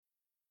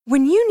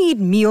When you need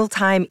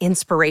mealtime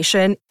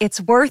inspiration,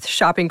 it's worth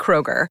shopping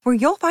Kroger, where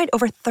you'll find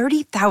over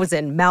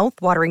 30,000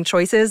 mouth-watering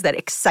choices that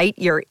excite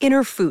your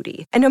inner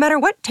foodie. And no matter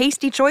what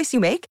tasty choice you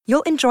make,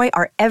 you'll enjoy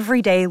our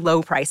everyday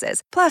low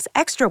prices, plus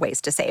extra ways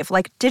to save,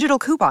 like digital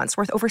coupons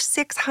worth over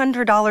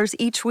 $600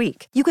 each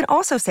week. You can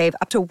also save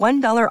up to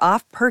 $1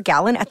 off per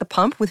gallon at the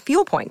pump with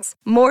fuel points.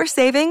 More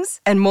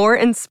savings and more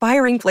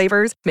inspiring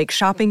flavors make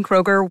shopping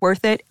Kroger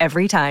worth it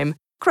every time.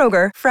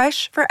 Kroger,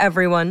 fresh for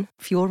everyone.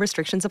 Fuel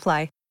restrictions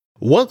apply.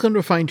 Welcome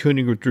to Fine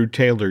Tuning with Drew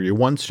Taylor, your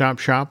one-stop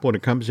shop when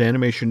it comes to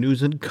animation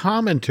news and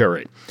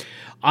commentary.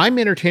 I'm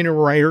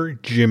entertainer-writer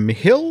Jim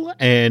Hill,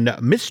 and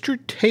Mr.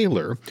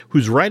 Taylor,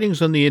 whose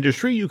writings on the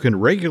industry you can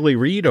regularly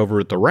read over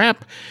at The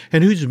Wrap,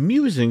 and whose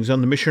musings on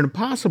the Mission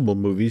Impossible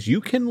movies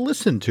you can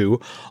listen to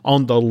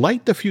on the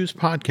Light the Fuse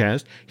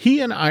podcast.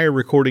 He and I are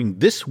recording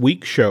this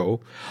week's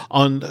show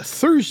on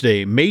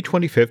Thursday, May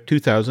 25th,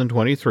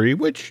 2023,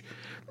 which...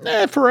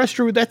 for us,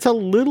 Drew, that's a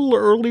little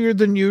earlier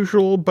than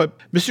usual, but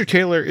Mr.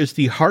 Taylor is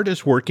the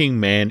hardest working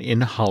man in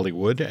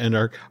Hollywood, and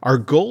our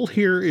goal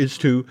here is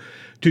to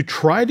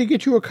try to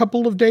get you a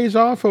couple of days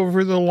off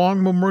over the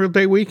long Memorial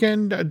Day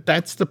weekend.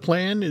 That's the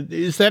plan.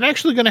 Is that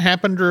actually going to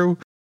happen, Drew?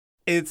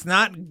 It's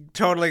not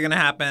totally going to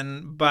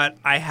happen, but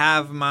I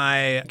have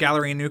my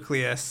Gallery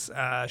Nucleus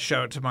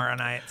show tomorrow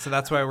night, so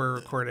that's why we're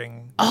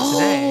recording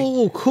today.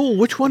 Oh, cool.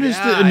 Which one is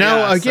the...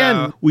 Now,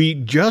 again, we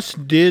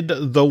just did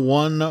the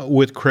one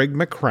with Craig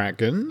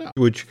McCracken,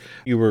 which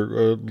you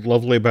were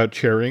lovely about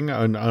sharing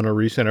on a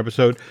recent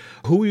episode.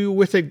 Who were you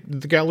with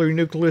at the Gallery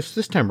Nucleus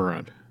this time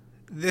around?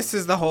 This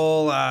is the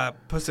whole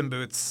Puss in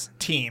Boots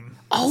team.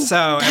 Oh,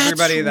 so that's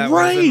everybody that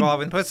right. was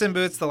involved in Puss in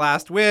Boots, The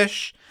Last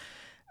Wish...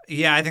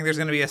 Yeah, I think there's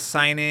going to be a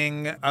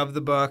signing of the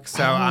book,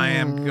 so I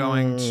am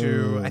going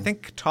to, I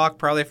think, talk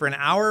probably for an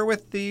hour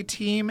with the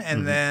team,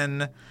 and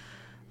then,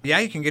 yeah,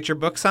 you can get your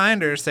book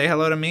signed or say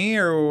hello to me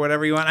or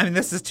whatever you want. I mean,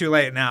 this is too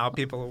late now.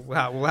 People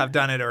will have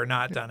done it or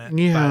not done it.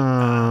 Yeah.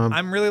 But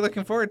I'm really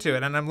looking forward to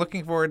it, and I'm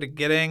looking forward to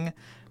getting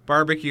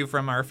barbecue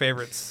from our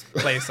favorite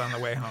place on the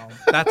way home.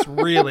 That's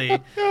really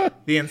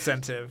the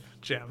incentive,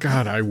 Jim.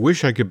 God, I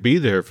wish I could be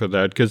there for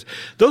that, because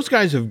those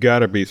guys have got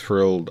to be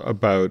thrilled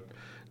about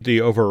the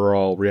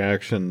overall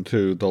reaction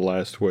to The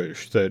Last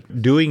Wish,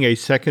 that doing a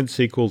second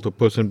sequel to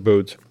Puss in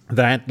Boots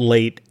that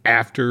late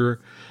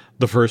after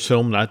the first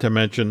film, not to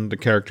mention the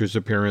characters'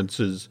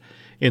 appearances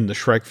in the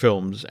Shrek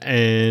films,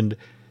 and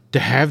to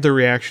have the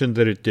reaction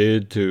that it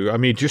did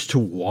just to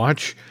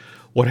watch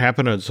what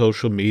happened on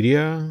social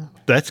media,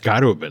 that's got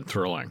to have been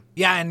thrilling.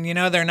 Yeah, and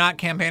they're not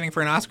campaigning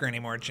for an Oscar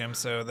anymore, Jim,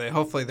 so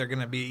hopefully they're going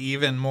to be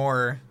even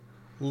more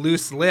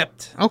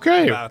loose-lipped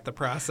about the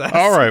process.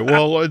 All right.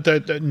 Well,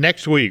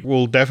 next week,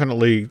 we'll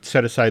definitely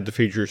set aside the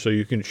feature so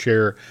you can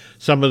share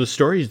some of the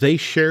stories they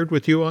shared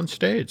with you on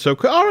stage. So,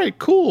 all right,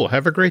 cool.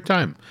 Have a great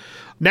time.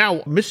 Now,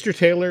 Mr.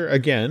 Taylor,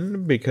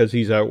 again, because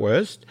he's out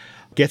west,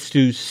 gets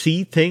to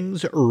see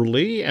things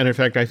early. And in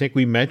fact, I think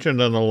we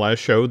mentioned on the last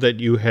show that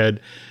you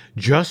had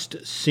just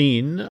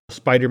seen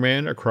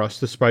Spider-Man Across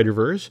the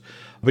Spider-Verse,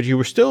 but you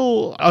were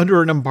still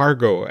under an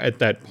embargo at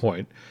that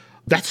point.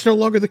 That's no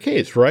longer the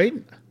case, right?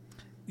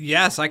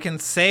 Yes, I can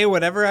say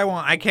whatever I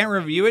want. I can't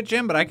review it,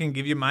 Jim, but I can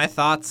give you my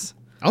thoughts.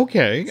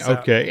 Okay.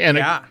 And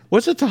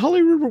was it the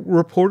Hollywood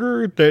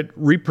Reporter that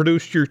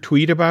reproduced your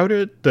tweet about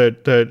it?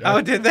 Did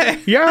they?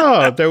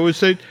 Yeah, there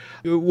was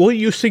well,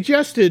 you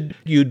suggested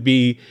you'd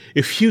be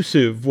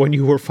effusive when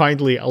you were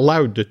finally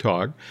allowed to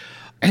talk.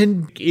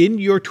 And in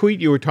your tweet,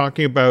 you were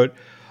talking about,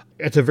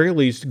 at the very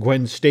least,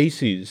 Gwen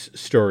Stacy's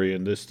story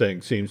in this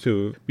thing seems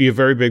to be a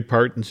very big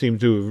part and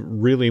seems to have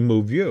really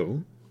moved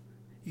you.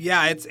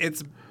 Yeah,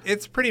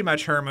 it's pretty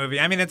much her movie.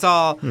 I mean, it's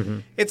all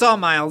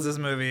Miles's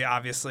movie,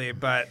 obviously,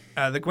 but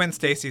the Gwen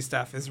Stacy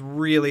stuff is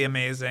really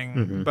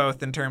amazing,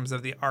 both in terms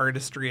of the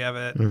artistry of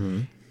it.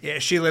 Yeah,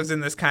 she lives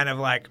in this kind of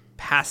like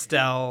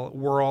pastel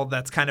world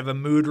that's kind of a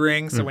mood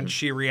ring. So when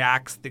she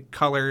reacts, the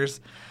colors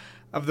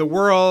of the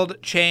world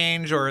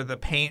change, or the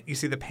paint, you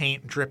see the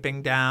paint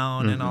dripping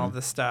down and all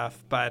this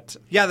stuff. But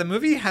yeah, the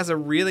movie has a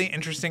really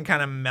interesting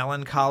kind of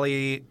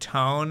melancholy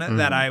tone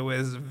that I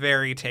was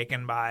very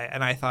taken by.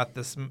 And I thought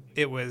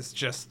it was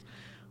just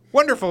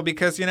wonderful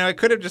because, it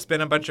could have just been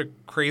a bunch of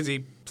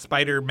crazy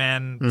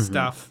Spider-Man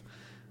stuff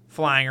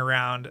flying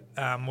around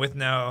with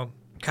no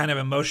kind of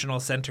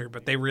emotional center.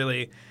 But they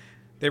really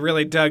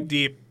dug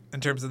deep in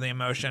terms of the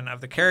emotion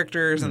of the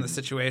characters and the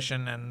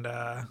situation. And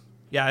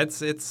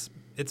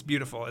it's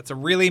beautiful. It's a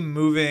really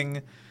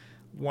moving,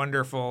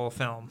 wonderful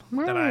film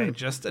that I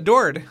just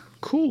adored.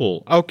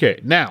 Cool.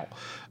 Okay. Now,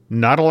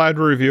 not allowed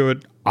to review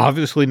it.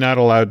 Obviously not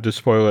allowed to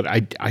spoil it.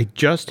 I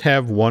just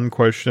have one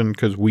question,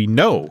 because we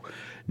know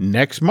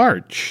next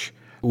March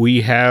we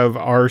have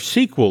our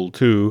sequel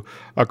to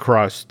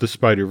Across the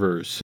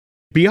Spider-Verse.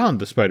 Beyond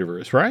the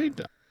Spider-Verse,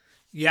 right?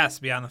 Yes,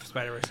 Beyond the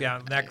Spider-Verse.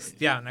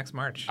 Next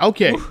March.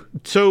 Okay. Oof.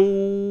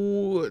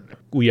 So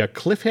we a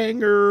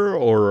cliffhanger,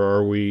 or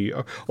are we,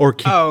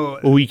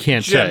 we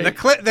can't Jim, say.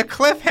 The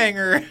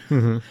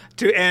cliffhanger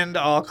to end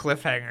all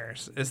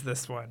cliffhangers is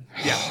this one.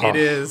 Yeah, it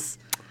is.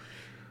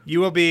 You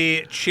will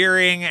be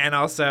cheering and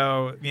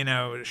also,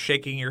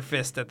 shaking your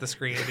fist at the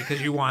screen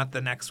because you want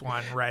the next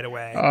one right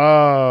away.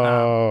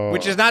 Oh.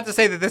 Which is not to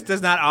say that this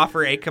does not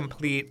offer a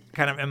complete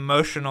kind of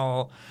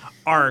emotional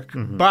arc,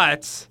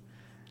 but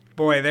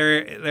boy,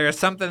 there is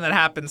something that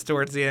happens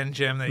towards the end,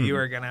 Jim, that you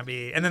are going to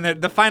be. And then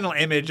the final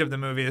image of the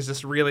movie is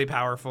just really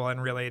powerful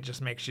and really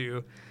just makes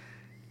you,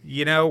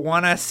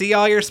 want to see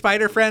all your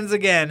spider friends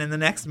again in the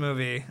next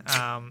movie.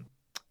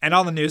 And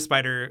all the new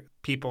spider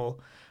people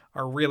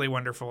are really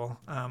wonderful.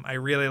 I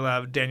really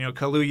love Daniel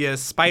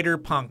Kaluuya's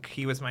Spider-Punk.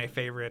 He was my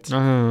favorite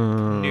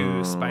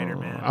new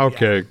Spider-Man.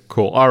 Okay,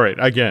 cool. All right.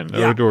 Again,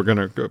 we're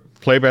going to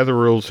play by the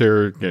rules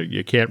here.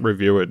 You can't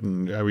review it,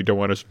 and we don't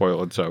want to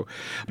spoil it. So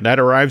that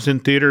arrives in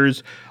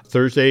theaters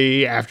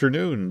Thursday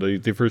afternoon,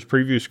 the first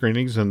preview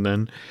screenings, and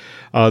then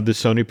the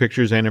Sony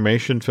Pictures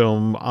animation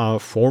film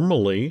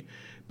formally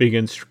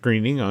begins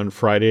screening on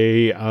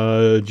Friday,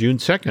 June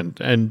 2nd.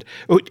 And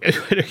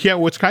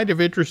what's kind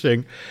of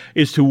interesting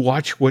is to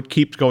watch what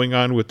keeps going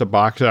on with the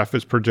box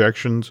office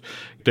projections.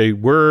 They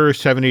were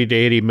 70 to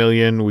 80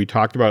 million. We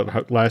talked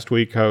about last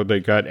week how they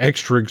got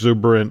extra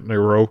exuberant. They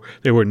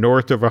were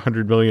north of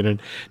 100 million.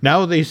 And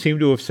now they seem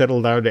to have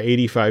settled down to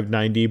 85,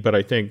 90. But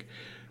I think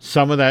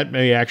some of that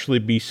may actually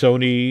be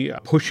Sony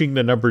pushing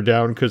the number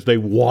down because they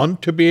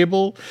want to be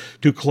able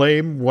to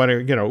claim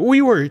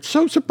we were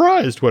so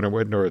surprised when it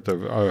went north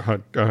of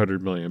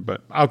 100 million.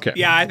 But okay.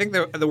 Yeah, I think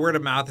the word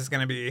of mouth is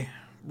going to be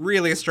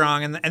really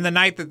strong. And the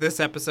night that this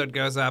episode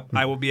goes up,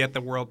 I will be at the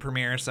world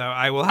premiere. So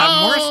I will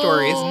have more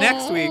stories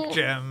next week,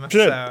 Jim.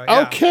 So,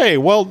 yeah. Okay.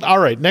 Well, all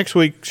right. Next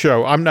week's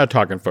show, I'm not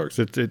talking, folks.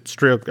 It's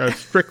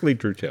strictly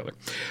Drew Taylor.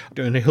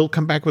 And he'll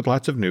come back with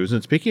lots of news.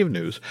 And speaking of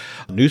news,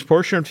 the news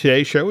portion of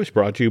today's show is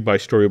brought to you by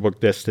Storybook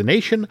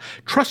Destination,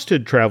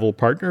 trusted travel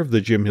partner of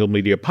the Jim Hill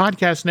Media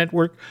Podcast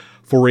Network.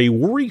 For a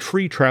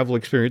worry-free travel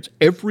experience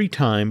every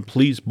time,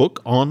 please book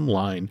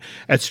online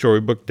at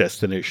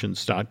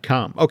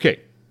StorybookDestinations.com. Okay.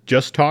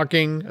 Just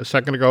talking a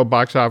second ago,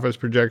 box office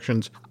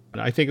projections.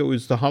 I think it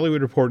was the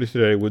Hollywood Reporter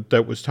today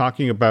that was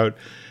talking about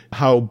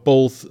how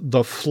both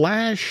The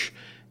Flash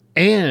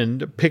and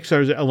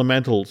Pixar's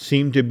Elemental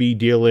seem to be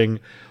dealing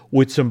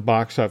with some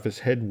box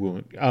office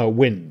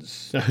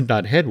wins,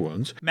 not head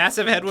wounds.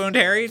 Massive head wound,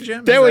 Harry,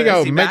 Jim? There we go.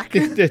 Is he back?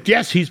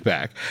 Yes, he's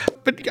back.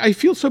 But I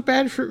feel so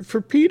bad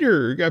for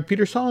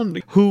Peter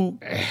Solomon, who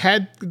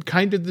had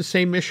kind of the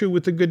same issue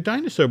with The Good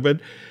Dinosaur. But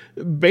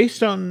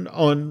based on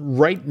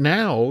right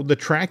now, the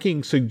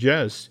tracking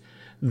suggests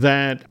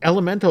that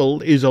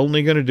Elemental is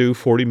only going to do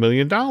 $40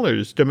 million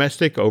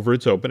domestic over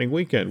its opening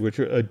weekend, which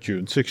is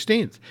June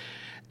 16th.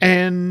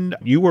 And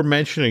you were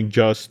mentioning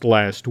just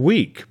last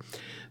week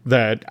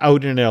that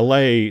out in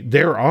LA,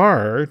 there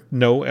are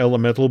no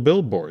Elemental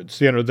billboards,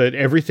 that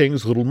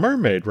everything's Little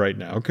Mermaid right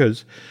now,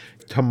 because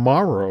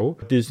tomorrow,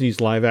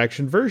 Disney's live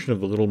action version of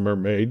The Little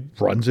Mermaid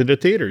runs into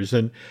theaters.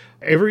 And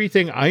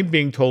everything I'm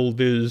being told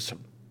is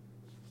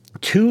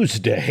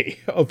Tuesday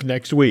of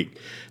next week,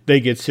 they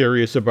get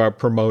serious about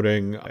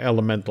promoting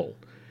Elemental.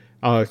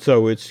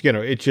 So it's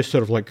just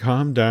sort of like,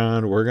 calm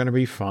down, we're going to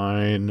be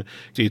fine.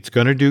 It's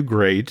going to do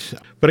great.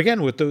 But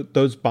again, with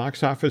those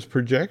box office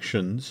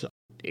projections,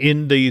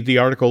 in the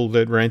article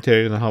that ran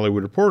today in the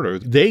Hollywood Reporter,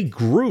 they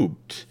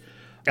grouped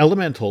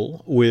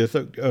Elemental with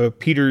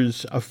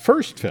Peter's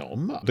first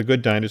film, The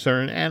Good Dinosaur.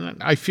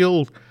 And I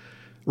feel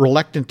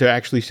reluctant to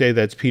actually say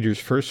that's Peter's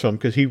first film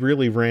because he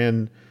really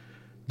ran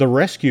the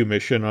rescue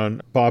mission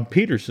on Bob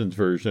Peterson's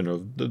version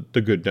of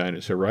the Good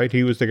Dinosaur, right?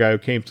 He was the guy who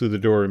came through the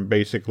door and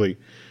basically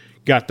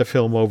got the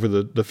film over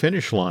the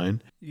finish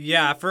line.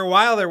 Yeah, for a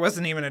while there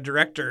wasn't even a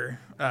director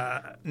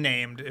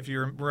named. If you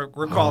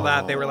recall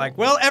that, they were like,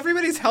 well,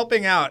 everybody's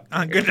helping out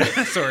on Good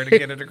Dinosaur to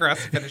get it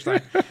across the finish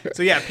line.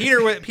 So yeah,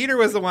 Peter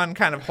was the one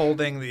kind of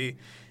holding the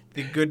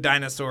Good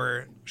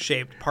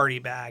Dinosaur-shaped party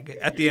bag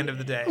at the end of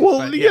the day.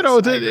 Well,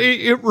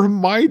 it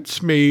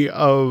reminds me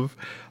of...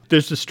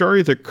 There's a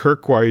story that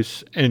Kirk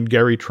Weiss and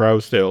Gary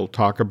Trousdale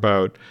talk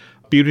about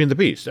Beauty and the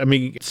Beast. I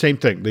mean, same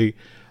thing.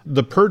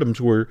 The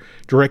Purdums were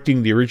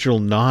directing the original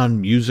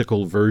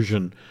non-musical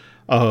version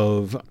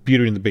of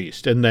Beauty and the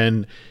Beast. And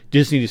then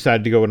Disney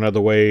decided to go another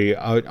way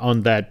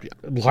on that,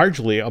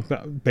 largely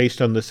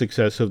based on the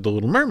success of The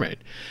Little Mermaid.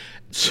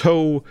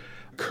 So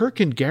Kirk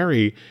and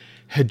Gary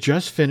had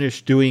just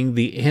finished doing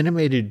the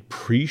animated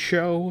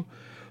pre-show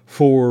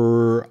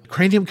for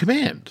Cranium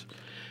Command.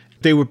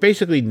 They were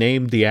basically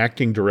named the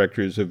acting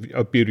directors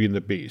of Beauty and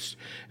the Beast.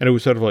 And it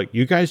was sort of like,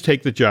 you guys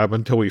take the job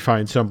until we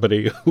find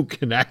somebody who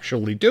can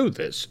actually do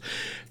this.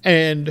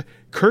 And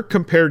Kirk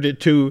compared it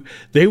to,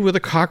 they were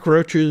the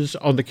cockroaches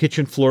on the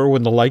kitchen floor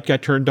when the light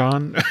got turned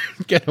on.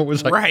 It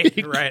was like,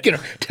 right.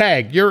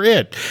 Tag, you're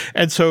it.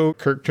 And so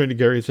Kirk turned to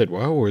Gary and said,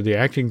 well, we're the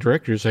acting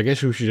directors. I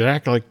guess we should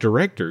act like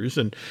directors.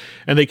 And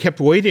they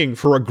kept waiting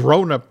for a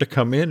grown-up to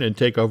come in and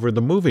take over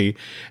the movie.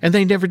 And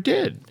they never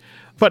did.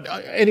 But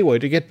anyway,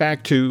 to get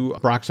back to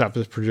box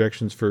office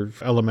projections for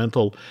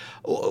Elemental,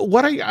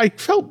 what I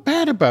felt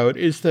bad about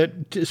is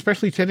that,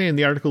 especially today in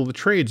the article of the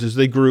trades, is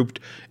they grouped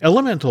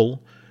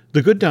Elemental,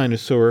 The Good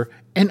Dinosaur,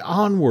 and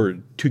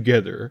Onward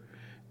together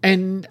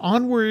And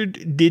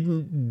Onward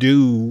didn't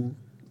do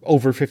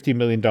over $50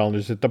 million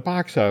at the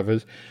box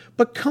office.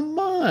 But come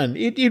on,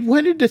 it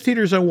went into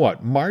theaters on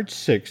what? March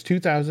 6,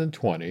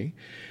 2020,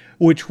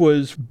 which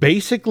was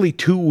basically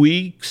 2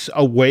 weeks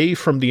away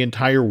from the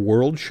entire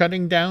world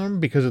shutting down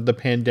because of the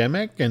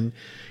pandemic. And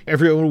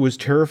everyone was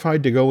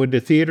terrified to go into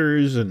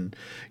theaters. And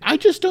I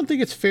just don't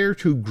think it's fair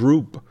to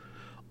group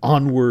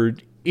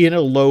Onward in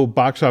a low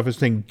box office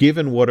thing,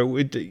 given what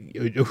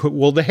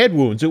the head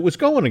wounds it was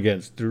going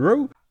against,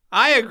 Drew.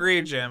 I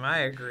agree, Jim. I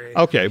agree.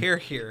 Okay.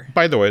 Here.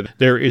 By the way,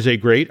 there is a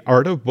great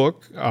art of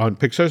book on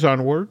Pixar's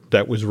Onward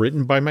that was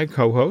written by my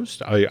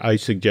co-host. I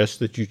suggest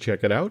that you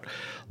check it out.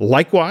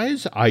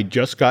 Likewise, I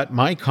just got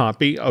my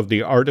copy of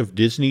The Art of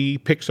Disney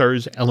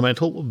Pixar's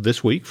Elemental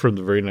this week from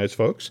the very nice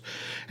folks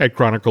at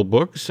Chronicle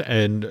Books.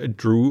 And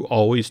Drew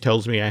always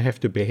tells me I have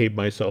to behave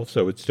myself,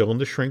 so it's still in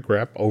the shrink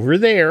wrap over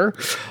there.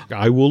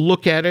 I will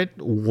look at it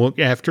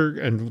after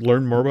and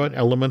learn more about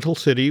Elemental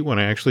City when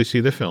I actually see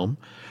the film.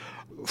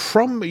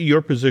 From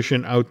your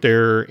position out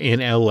there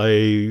in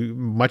LA,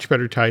 much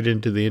better tied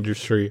into the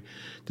industry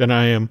than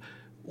I am,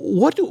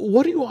 what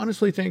do you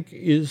honestly think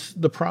is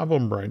the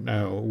problem right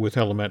now with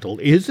Elemental?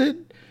 Is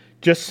it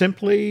just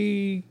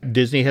simply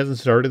Disney hasn't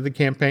started the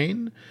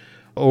campaign?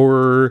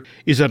 Or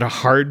is it a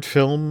hard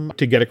film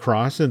to get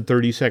across in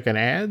 30-second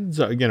ads?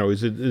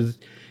 Is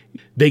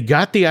they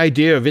got the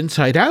idea of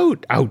Inside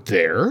Out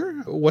there.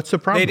 What's the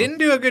problem? They didn't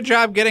do a good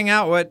job getting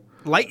out what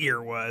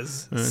Lightyear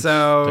was.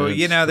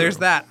 There's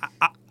that.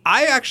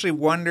 I actually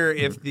wonder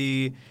if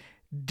the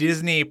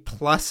Disney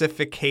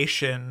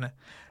Plusification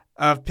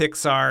of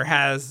Pixar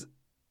has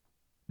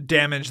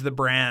damaged the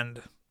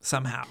brand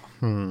somehow.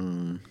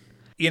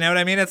 You know what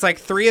I mean? It's like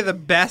 3 of the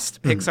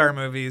best Pixar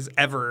movies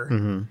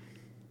ever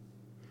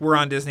were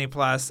on Disney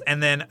Plus,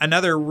 and then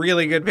another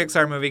really good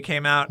Pixar movie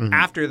came out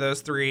after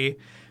those 3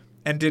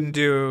 and didn't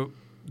do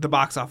the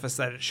box office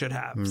that it should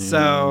have.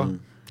 So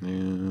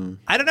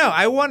I don't know.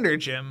 I wonder,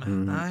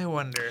 Jim. I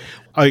wonder.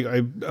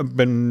 I've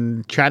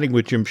been chatting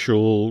with Jim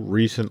Schul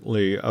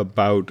recently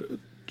about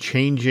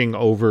changing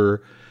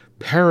over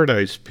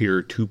Paradise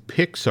Pier to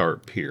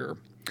Pixar Pier.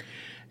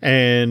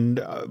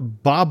 And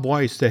Bob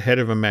Weiss, the head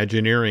of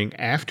Imagineering,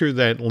 after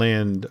that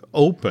land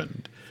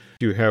opened,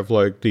 you have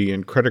like the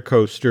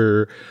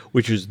Incredicoaster,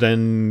 which is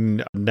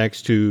then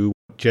next to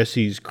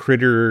Jesse's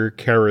Critter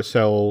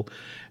Carousel,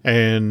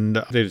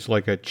 and there's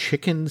like a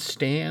chicken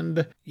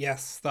stand.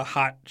 Yes, the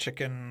hot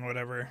chicken,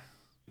 whatever.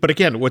 But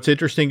again, what's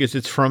interesting is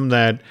it's from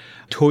that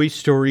Toy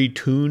Story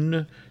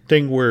Toon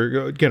thing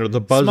where,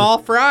 the buzz. Small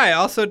Fry,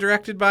 also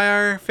directed by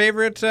our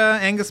favorite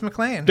Angus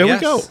MacLean.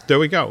 There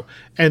we go.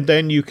 And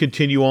then you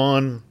continue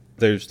on.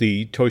 There's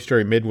the Toy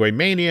Story Midway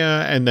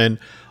Mania. And then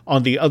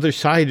on the other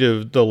side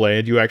of the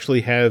land, you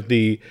actually have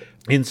the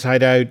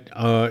Inside Out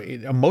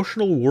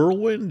Emotional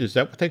Whirlwind. Is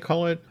that what they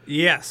call it?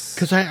 Yes.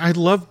 Because I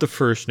love the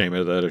first name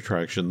of that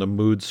attraction, the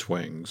Mood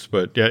Swings.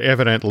 But yeah,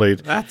 evidently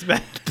that's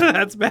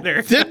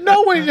better.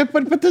 No way.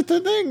 But the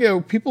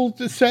thing, people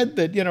said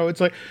that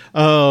it's like,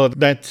 oh,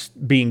 that's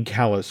being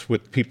callous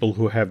with people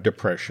who have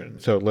depression.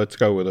 So let's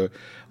go with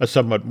a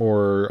somewhat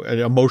more an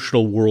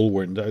emotional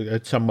whirlwind,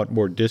 a somewhat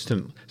more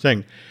distant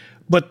thing.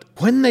 But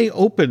when they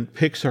opened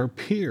Pixar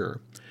Pier,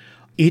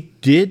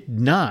 it did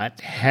not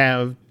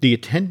have the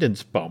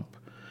attendance bump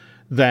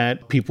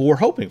that people were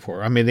hoping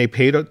for. I mean, they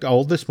paid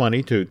all this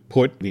money to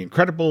put The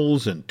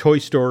Incredibles and Toy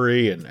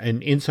Story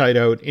and Inside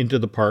Out into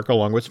the park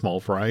along with Small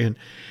Fry, and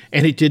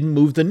it didn't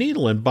move the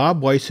needle. And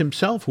Bob Weiss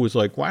himself was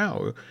like,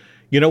 wow,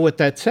 what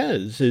that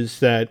says is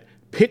that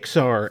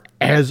Pixar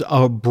as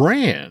a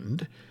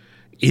brand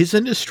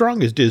isn't as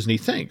strong as Disney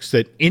thinks,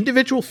 that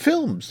individual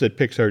films that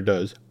Pixar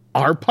does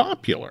are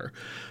popular.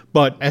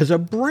 But as a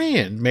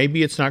brand,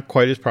 maybe it's not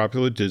quite as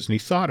popular as Disney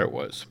thought it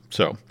was.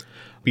 So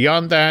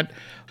beyond that,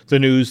 the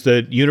news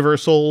that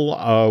Universal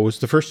was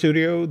the first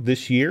studio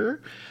this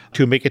year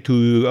to make it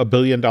to $1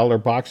 billion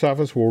box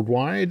office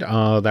worldwide.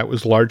 That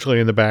was largely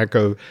in the back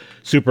of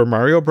Super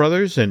Mario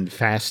Brothers and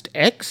Fast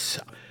X.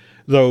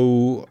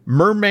 Though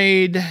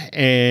Mermaid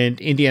and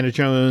Indiana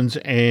Jones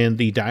and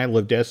the Dial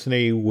of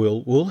Destiny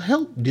will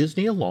help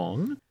Disney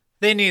along.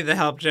 They need the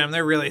help, Jim.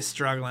 They're really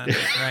struggling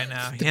right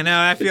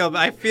now.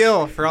 I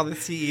feel for all the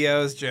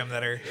CEOs, Jim,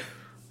 that are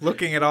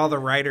looking at all the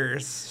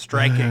writers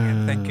striking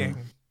and thinking,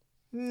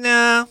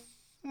 no,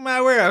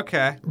 we're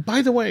okay.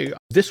 By the way,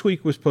 this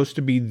week was supposed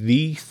to be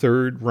the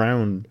 3rd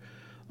round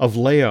of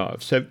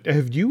layoffs.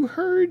 Have you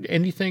heard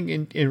anything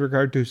in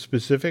regard to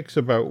specifics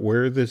about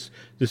where this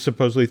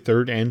supposedly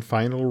 3rd and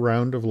final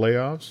round of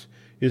layoffs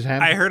is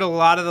happening? I heard a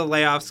lot of the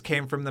layoffs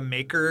came from the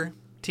Maker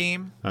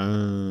team.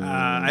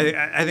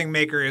 I think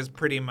Maker is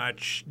pretty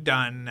much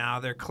done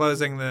now. They're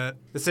closing the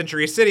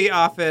Century City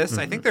office.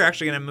 I think they're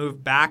actually going to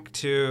move back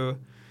to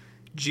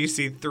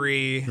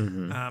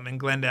GC3 in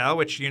Glendale,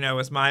 which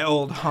is my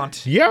old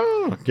haunt.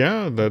 Yeah,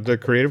 the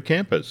creative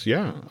campus.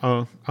 Yeah.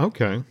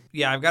 Okay.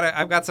 Yeah,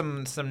 I've got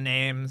some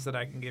names that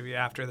I can give you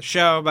after the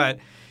show, but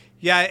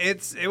yeah,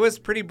 it was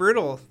pretty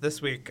brutal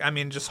this week. I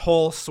mean, just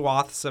whole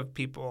swaths of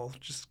people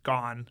just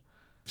gone.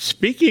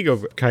 Speaking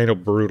of kind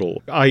of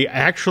brutal, I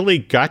actually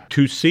got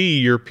to see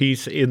your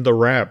piece in the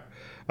Wrap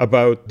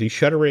about the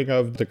shuttering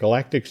of the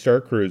Galactic Star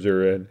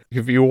Cruiser. And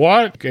if you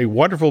want a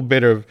wonderful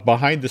bit of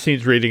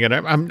behind-the-scenes reading, and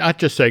I'm not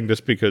just saying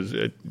this because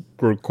it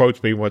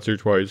quotes me once or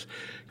twice,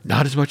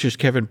 not as much as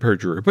Kevin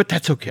Perjurer, but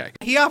that's okay.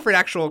 He offered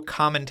actual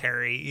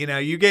commentary.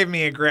 You gave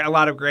me a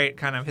lot of great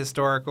kind of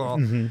historical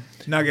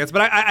nuggets.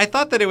 But I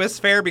thought that it was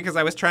fair because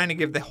I was trying to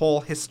give the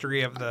whole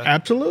history of the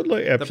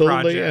Absolutely.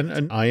 project.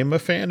 And I am a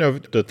fan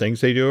of the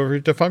things they do over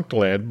at Defunct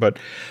Land. But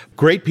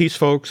great piece,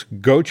 folks.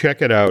 Go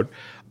check it out.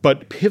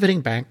 But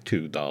pivoting back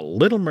to The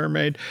Little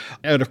Mermaid,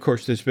 and of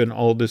course there's been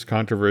all this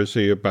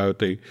controversy about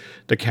the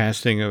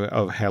casting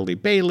of Halle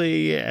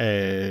Bailey,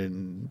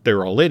 and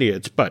they're all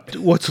idiots. But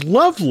what's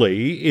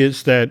lovely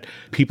is that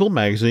People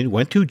magazine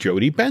went to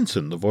Jodie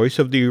Benson, the voice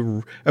of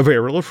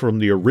Ariel from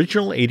the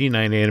original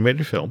 89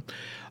 animated film,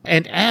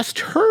 and asked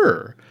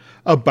her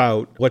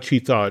about what she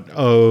thought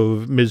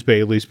of Ms.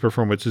 Bailey's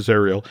performance as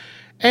Ariel.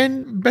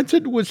 And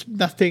Benson was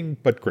nothing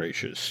but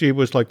gracious. She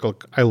was like,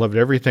 look, I loved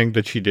everything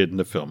that she did in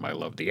the film. I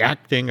loved the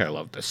acting. I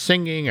loved the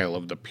singing. I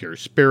loved the pure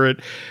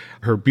spirit.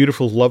 Her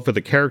beautiful love for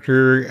the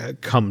character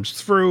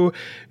comes through.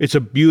 It's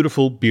a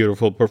beautiful,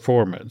 beautiful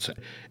performance.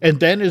 And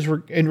then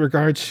in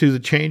regards to the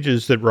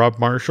changes that Rob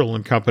Marshall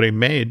and company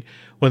made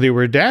when they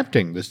were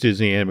adapting this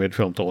Disney animated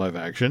film to live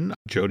action,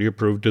 Jodie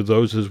approved of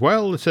those as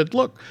well and said,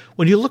 look,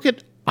 when you look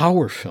at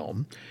our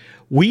film,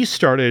 we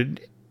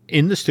started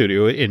in the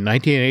studio in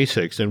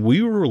 1986, and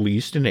we were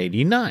released in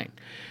 89.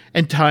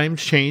 And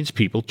times change,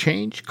 people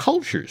change,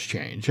 cultures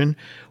change, and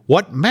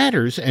what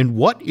matters and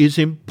what is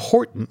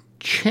important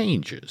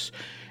changes.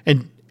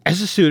 And as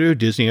a studio,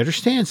 Disney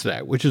understands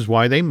that, which is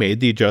why they made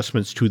the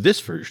adjustments to this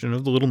version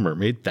of The Little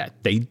Mermaid that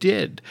they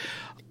did.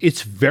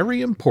 It's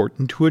very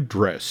important to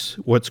address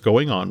what's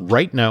going on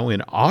right now in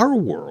our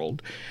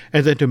world,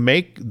 and then to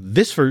make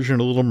this version of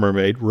The Little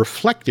Mermaid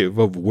reflective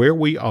of where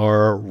we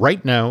are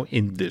right now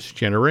in this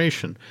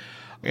generation.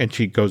 And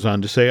she goes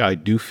on to say, I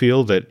do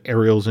feel that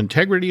Ariel's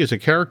integrity as a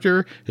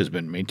character has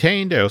been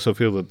maintained. I also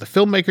feel that the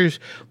filmmakers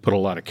put a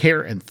lot of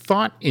care and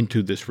thought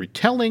into this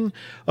retelling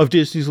of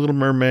Disney's Little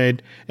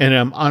Mermaid, and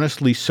I'm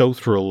honestly so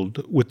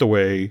thrilled with the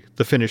way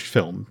the finished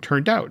film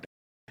turned out.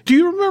 Do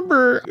you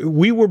remember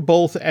we were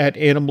both at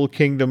Animal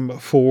Kingdom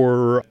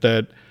for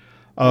that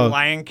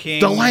Lion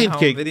King home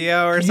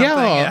video or something?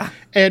 Yeah.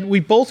 And we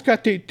both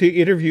got to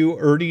interview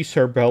Ernie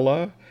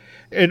Sarbella.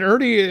 And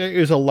Ernie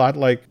is a lot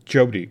like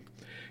Jodie.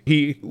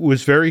 He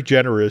was very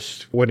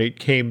generous when it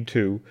came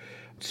to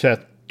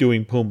Seth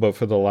doing Pumbaa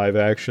for the live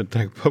action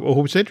thing. But what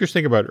was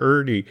interesting about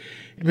Ernie,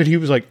 but he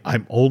was like,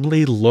 I'm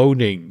only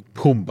loaning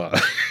Pumbaa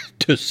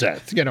to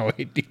Seth.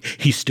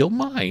 He's still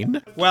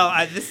mine.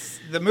 Well,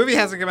 the movie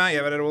hasn't come out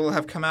yet, but it will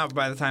have come out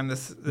by the time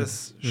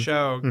this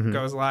show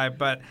goes live.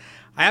 But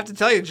I have to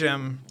tell you,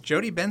 Jim,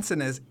 Jodie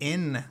Benson is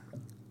in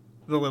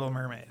The Little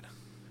Mermaid.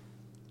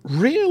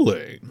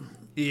 Really?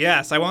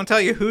 Yes. I won't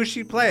tell you who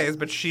she plays,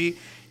 but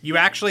you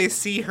actually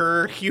see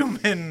her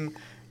human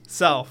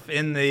self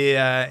in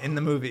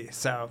the movie.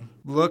 So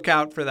look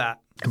out for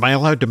that. Am I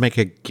allowed to make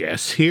a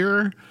guess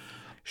here?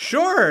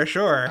 Sure.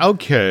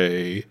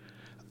 Okay.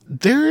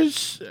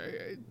 There's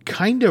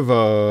kind of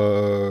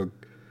a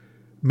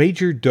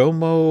major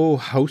domo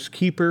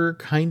housekeeper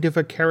kind of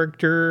a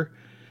character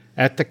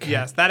at the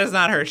Yes, that is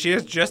not her. She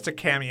is just a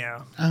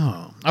cameo.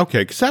 Oh, okay,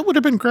 because that would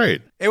have been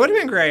great. It would have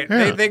been great.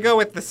 Yeah. They go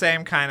with the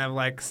same kind of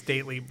like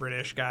stately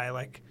British guy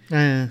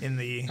in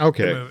the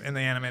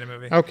animated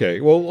movie.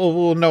 Okay,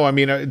 well, no, I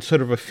mean, it's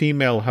sort of a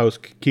female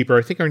housekeeper.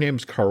 I think her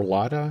name's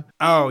Carlotta.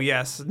 Oh,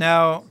 yes.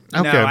 No,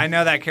 I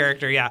know that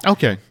character, yeah.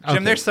 Okay.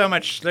 Jim, there's so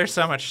much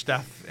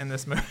stuff in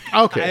this movie.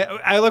 Okay.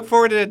 I look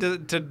forward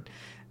to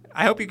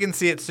I hope you can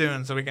see it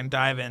soon so we can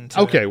dive into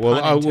it. Okay,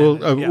 well,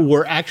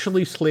 we're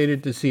actually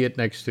slated to see it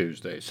next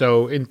Tuesday.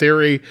 So in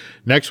theory,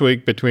 next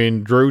week,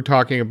 between Drew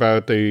talking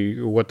about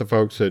what the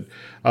folks at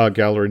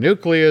Gallery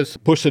Nucleus,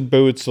 Puss in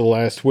Boots, The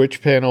Last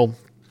Witch panel,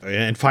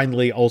 and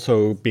finally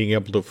also being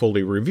able to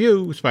fully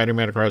review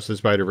Spider-Man Across the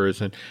Spider-Verse,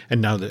 and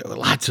now there are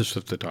lots of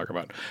stuff to talk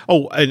about.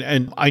 Oh,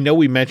 and I know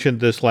we mentioned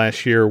this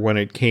last year when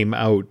it came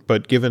out,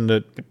 but given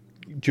that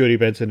Jodie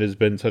Benson has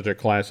been such a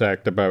class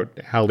act about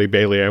Halle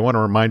Bailey, I want to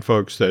remind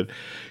folks that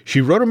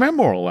she wrote a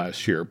memoir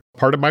last year,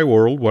 Part of My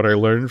World, What I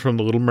Learned from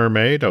the Little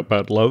Mermaid,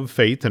 about love,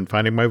 faith, and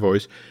finding my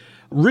voice.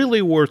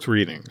 Really worth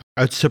reading.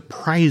 A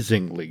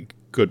surprisingly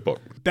good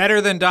book.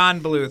 Better than Don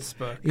Bluth's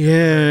book.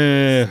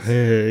 Yeah.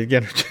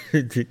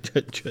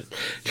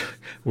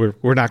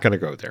 We're not going to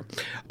go there.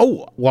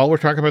 Oh, while we're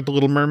talking about The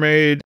Little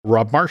Mermaid,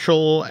 Rob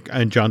Marshall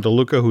and John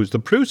DeLuca, who's the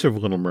producer of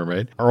Little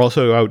Mermaid, are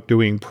also out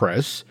doing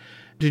press.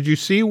 Did you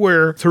see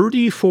where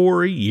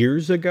 34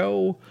 years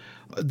ago,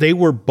 they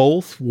were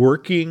both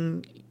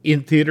working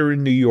in theater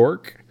in New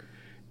York,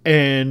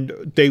 and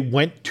they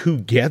went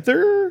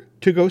together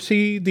to go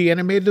see the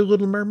animated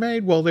Little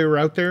Mermaid while they were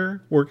out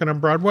there working on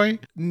Broadway?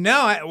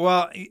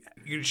 No,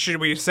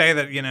 should we say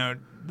that,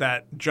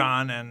 that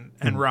John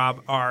and Rob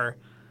are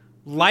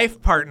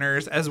life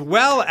partners as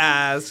well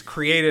as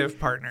creative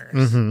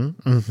partners.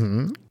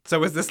 So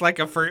was this like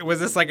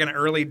an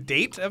early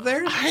date of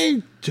theirs?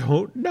 I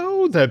don't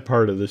know that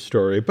part of the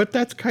story, but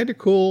that's kind of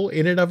cool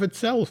in and of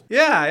itself.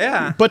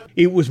 Yeah. But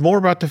it was more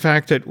about the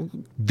fact that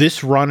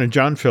this Ron and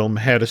John film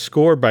had a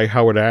score by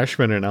Howard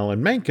Ashman and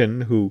Alan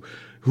Menken, who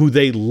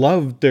they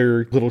loved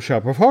their Little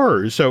Shop of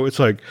Horrors. So it's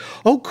like,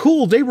 oh,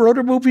 cool, they wrote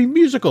a movie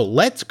musical.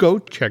 Let's go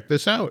check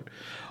this out.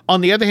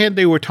 On the other hand,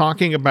 they were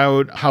talking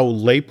about how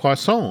Les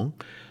Poissons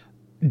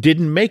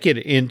didn't make it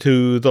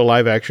into the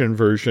live-action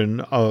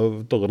version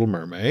of The Little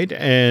Mermaid.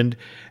 And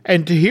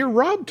to hear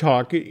Rob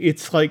talk,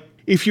 it's like,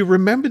 if you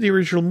remember the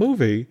original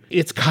movie,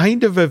 it's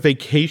kind of a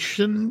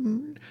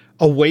vacation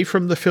away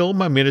from the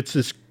film. I mean, it's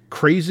this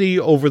crazy,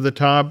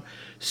 over-the-top,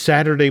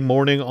 Saturday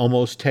morning,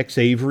 almost Tex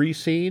Avery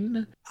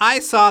scene. I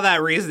saw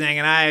that reasoning,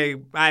 and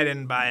I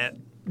didn't buy it.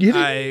 You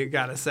didn't? I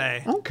gotta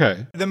say.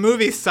 Okay. The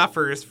movie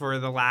suffers for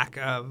the lack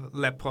of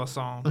Les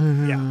Poissons.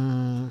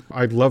 Yeah.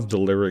 I love the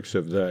lyrics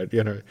of that,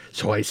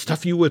 So I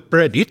stuff you with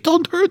bread. It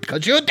don't hurt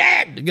because you're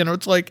dead.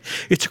 It's like,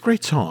 it's a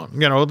great song.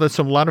 There's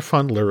some lot of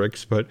fun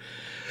lyrics, but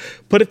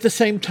at the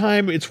same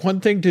time, it's one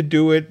thing to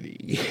do it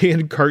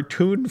in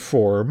cartoon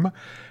form.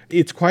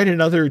 It's quite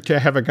another to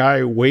have a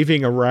guy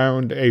waving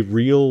around a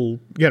real,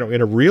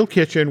 in a real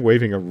kitchen,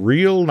 waving a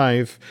real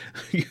knife,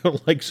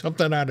 like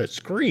something out of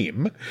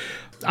Scream.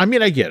 I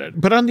mean, I get it.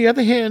 But on the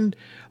other hand,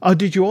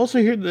 did you also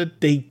hear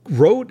that they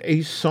wrote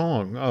a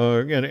song?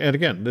 And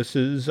again, this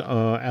is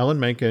Alan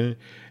Menken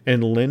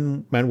and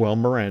Lin-Manuel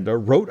Miranda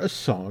wrote a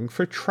song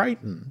for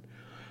Triton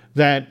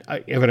that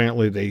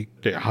evidently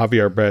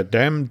Javier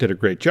Bardem did a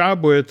great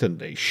job with, and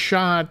they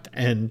shot,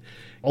 and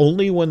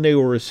only when they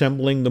were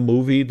assembling the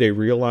movie, they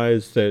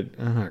realized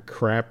that,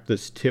 crap,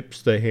 this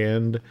tips the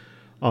hand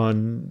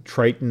on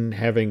Triton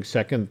having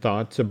second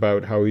thoughts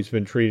about how he's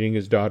been treating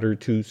his daughter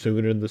too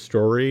soon in the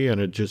story,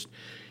 and it just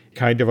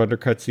kind of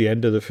undercuts the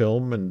end of the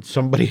film, and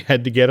somebody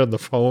had to get on the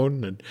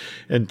phone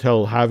and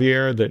tell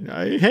Javier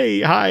that,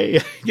 hey, hi,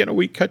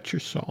 we cut your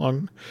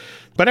song.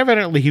 But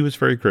evidently he was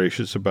very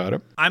gracious about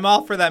it. I'm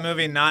all for that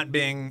movie not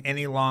being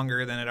any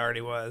longer than it already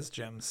was,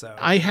 Jim. So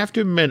I have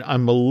to admit,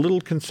 I'm a little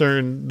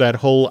concerned that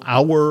whole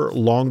hour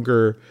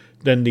longer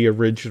than the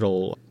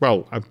original.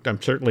 Well,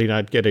 I'm certainly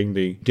not getting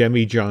the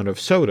demijohn of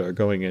soda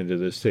going into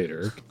this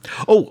theater.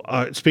 Oh,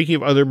 speaking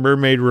of other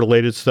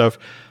mermaid-related stuff,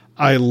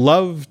 I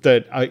love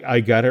that I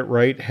got it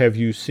right. Have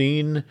you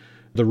seen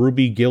the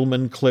Ruby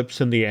Gilman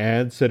clips and the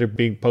ads that are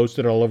being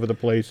posted all over the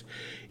place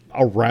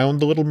around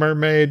The Little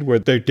Mermaid, where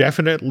they're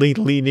definitely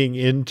leaning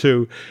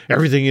into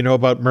everything you know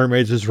about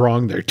mermaids is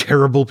wrong. They're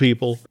terrible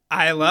people.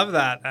 I love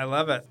that. I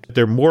love it.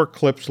 There are more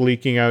clips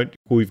leaking out.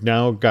 We've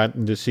now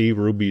gotten to see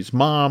Ruby's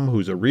mom,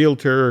 who's a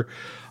realtor.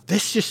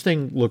 This just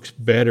thing looks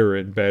better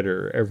and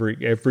better,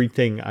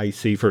 everything I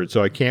see for it.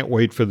 So I can't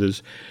wait for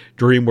this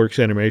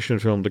DreamWorks animation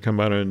film to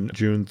come out on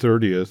June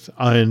 30th.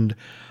 And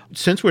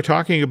since we're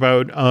talking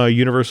about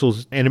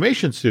Universal's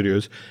animation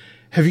studios,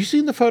 have you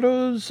seen the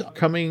photos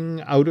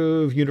coming out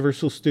of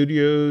Universal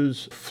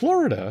Studios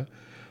Florida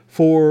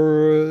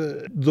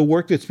for the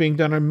work that's being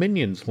done on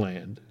Minions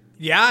Land?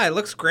 Yeah, it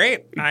looks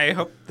great. I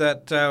hope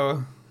that,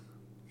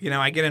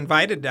 I get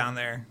invited down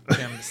there,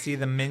 Jim, to see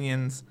the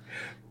Minions,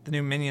 the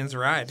new Minions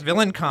ride.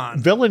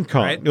 VillainCon.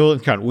 Right?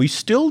 VillainCon. We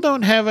still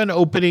don't have an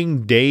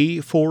opening day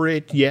for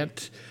it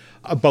yet.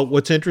 But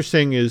what's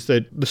interesting is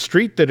that the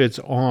street that it's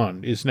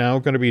on is now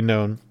going to be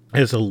known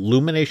as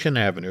Illumination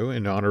Avenue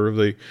in honor of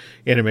the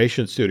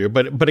animation studio.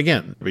 But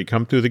again, we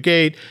come through the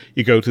gate,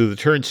 you go through the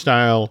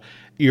turnstile,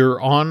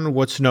 you're on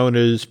what's known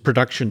as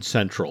Production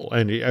Central.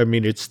 And I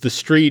mean, it's the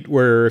street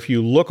where if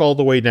you look all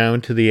the way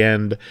down to the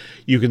end,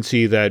 you can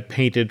see that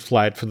painted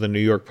flat for the New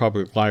York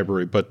Public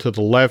Library. But to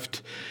the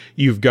left,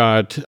 you've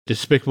got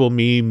Despicable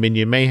Me,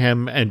 Minion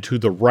Mayhem, and to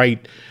the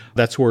right,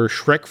 that's where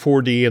Shrek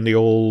 4D and the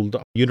old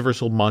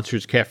Universal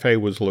Monsters Cafe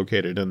was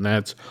located. And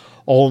that's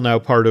all now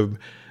part of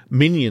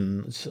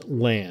Minions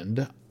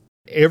Land.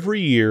 Every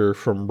year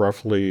from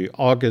roughly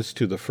August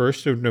to the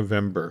 1st of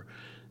November,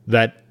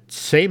 that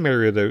same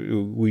area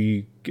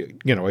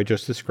that I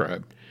just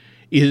described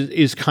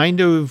is kind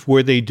of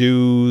where they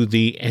do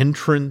the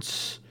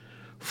entrance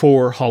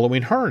for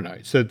Halloween Horror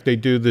Nights, that they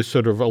do this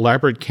sort of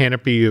elaborate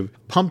canopy of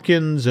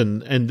pumpkins,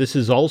 and this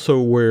is also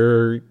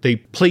where they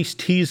place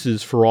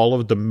teases for all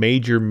of the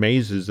major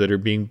mazes that are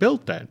being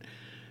built at.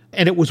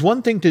 And it was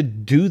one thing to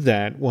do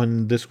that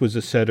when this was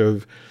a set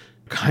of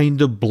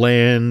kind of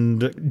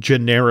bland,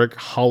 generic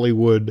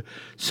Hollywood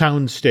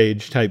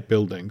soundstage type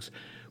buildings.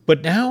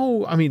 But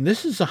now, I mean,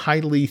 this is a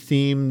highly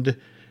themed,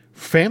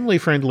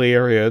 family-friendly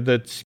area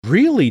that's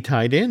really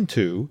tied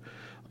into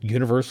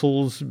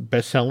Universal's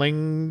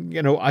best-selling,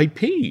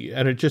 IP.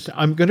 And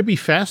I'm going to be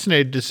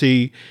fascinated to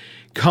see,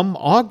 come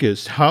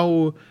August,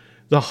 how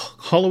the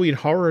Halloween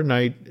Horror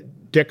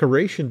Night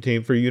decoration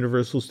team for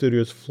Universal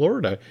Studios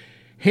Florida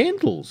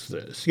handles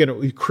this.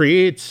 It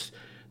creates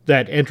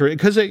that entry,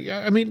 because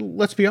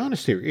let's be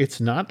honest here.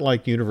 It's not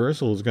like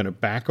Universal is going to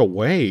back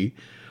away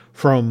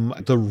from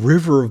the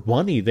river of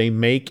money they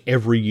make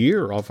every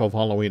year off of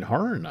Halloween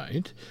Horror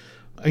Night.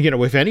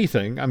 If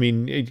anything, I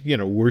mean,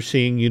 we're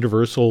seeing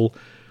Universal.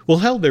 Well,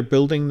 hell, they're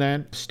building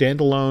that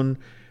standalone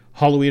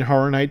Halloween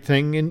Horror Night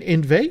thing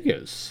in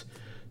Vegas.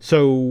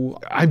 So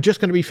I'm just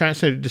going to be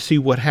fascinated to see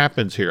what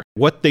happens here.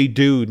 What they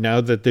do now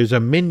that there's a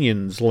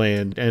Minions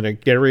land and an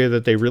area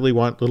that they really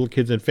want little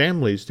kids and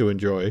families to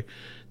enjoy,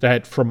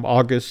 that from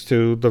August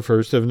to the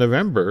 1st of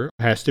November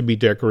has to be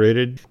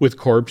decorated with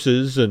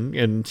corpses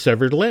and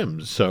severed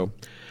limbs. So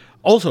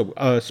also,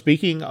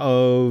 speaking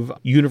of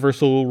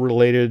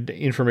Universal-related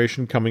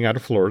information coming out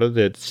of Florida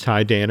that's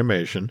tied to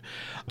animation,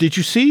 did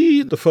you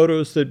see the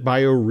photos that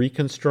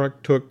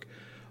BioReconstruct took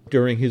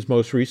during his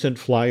most recent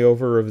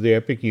flyover of the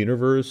Epic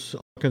Universe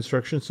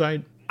construction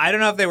site? I don't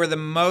know if they were the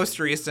most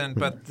recent,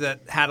 but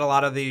that had a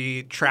lot of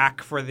the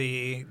track for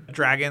the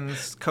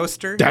Dragons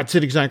coaster. That's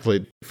it,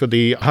 exactly. For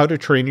the How to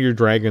Train Your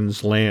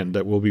Dragons land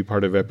that will be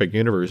part of Epic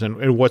Universe.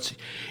 And what's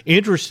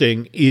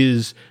interesting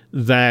is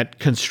that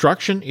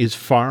construction is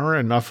far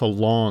enough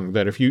along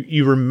that if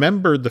you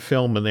remember the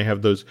film, and they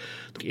have those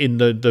in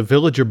the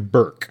village of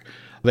Burke,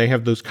 they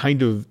have those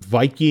kind of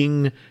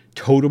Viking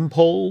totem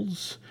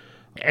poles.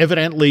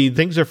 Evidently,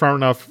 things are far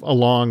enough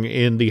along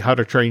in the How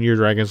to Train Your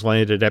Dragon's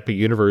Land at Epic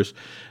Universe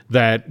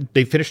that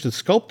they finished the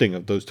sculpting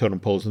of those totem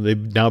poles, and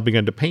they've now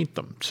begun to paint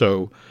them.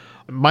 So,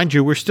 mind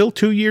you, we're still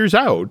 2 years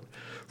out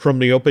from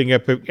the opening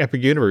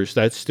Epic Universe.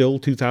 That's still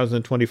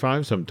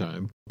 2025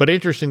 sometime. But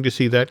interesting to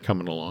see that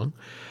coming along.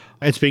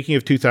 And speaking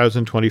of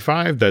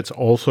 2025, that's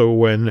also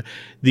when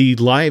the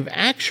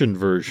live-action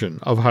version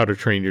of How to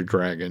Train Your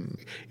Dragon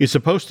is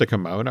supposed to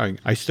come out.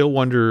 I still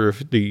wonder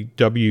if the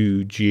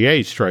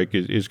WGA strike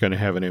is going to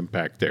have an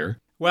impact there.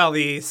 Well,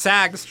 the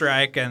SAG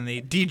strike and the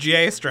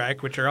DGA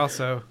strike, which are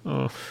also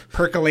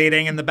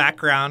percolating in the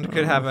background,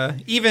 could have a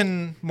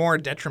even more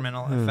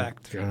detrimental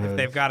effect if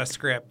they've got a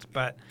script.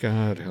 But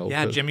God help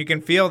us. Jim, you can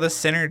feel the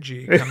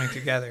synergy coming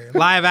together.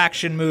 Live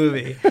action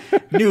movie,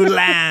 new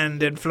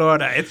land in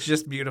Florida. It's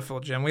just beautiful,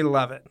 Jim. We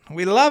love it.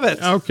 We love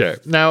it. Okay.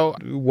 Now,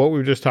 what we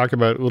were just talking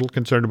about, a little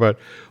concerned about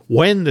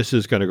when this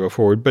is going to go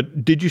forward.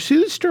 But did you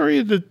see the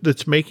story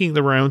that's making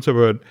the rounds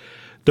about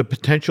the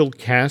potential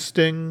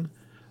casting,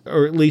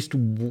 or at least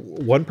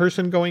one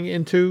person going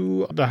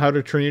into the How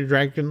to Train Your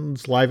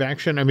Dragons live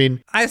action? I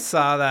mean, I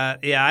saw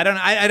that. Yeah, I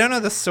don't know.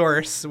 The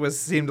source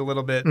seemed a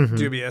little bit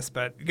dubious,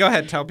 but go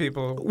ahead, tell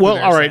people. Well,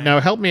 all right, now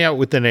help me out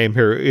with the name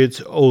here. It's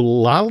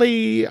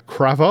Olali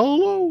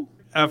Cravolo.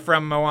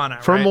 From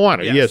Moana. From right?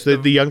 Moana, yes, the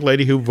young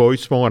lady who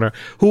voiced Moana,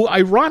 who,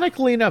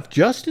 ironically enough,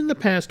 just in the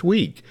past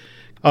week,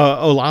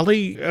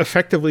 Olali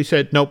effectively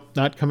said, "Nope,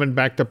 not coming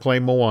back to play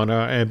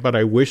Moana." But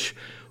I wish.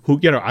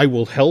 I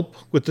will help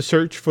with the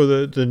search for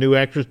the new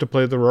actors to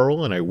play the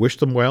role, and I wish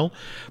them well.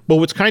 But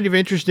what's kind of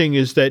interesting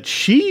is that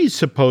she's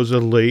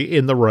supposedly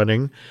in the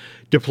running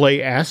to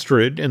play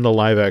Astrid in the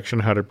live-action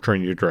How to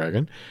Train Your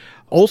Dragon.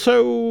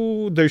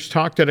 Also, there's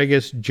talk that I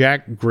guess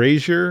Jack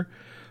Grazer,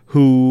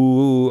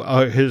 who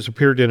has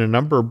appeared in a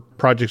number of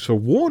projects for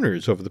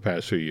Warner's over the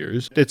past few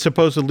years, that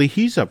supposedly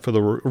he's up for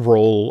the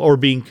role, or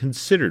being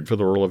considered for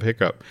the role of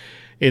Hiccup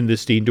in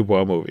this Dean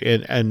Dubois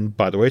movie. And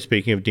by the way,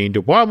 speaking of Dean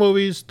Dubois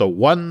movies, the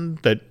one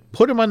that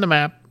put him on the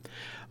map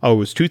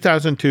was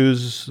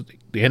 2002's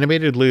The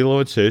Animated Lilo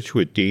and Stitch,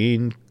 with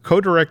Dean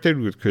co-directed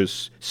with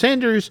Chris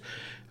Sanders.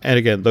 And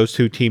again, those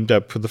two teamed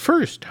up for the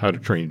first How to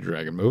Train Your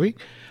Dragon movie.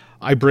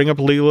 I bring up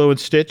Lilo and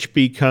Stitch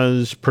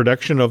because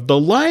production of the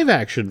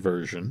live-action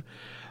version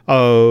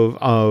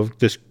of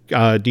this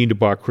Dean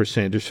Dubois, Chris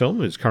Sanders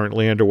film is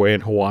currently underway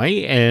in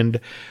Hawaii. And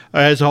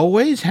as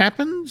always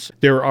happens,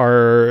 there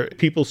are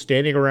people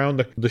standing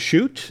around the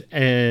shoot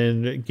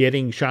and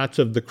getting shots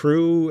of the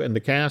crew and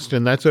the cast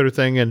and that sort of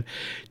thing. And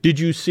did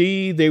you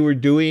see they were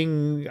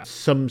doing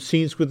some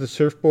scenes with the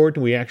surfboard,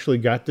 and we actually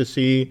got to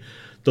see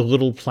the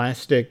little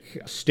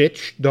plastic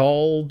Stitch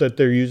doll that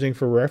they're using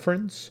for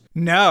reference?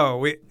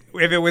 No,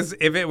 if it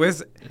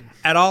was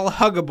at all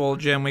huggable,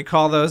 Jim, we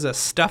call those a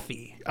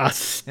stuffy. A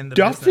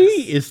stuffy?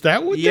 Is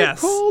that what they're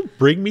called?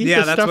 Bring me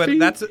the stuffy?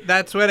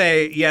 That's what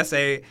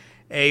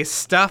a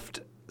stuffed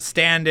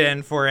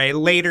stand-in for a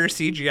later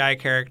CGI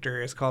character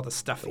is called a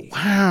stuffy.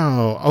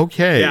 Wow.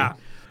 Okay. Yeah.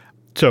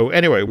 So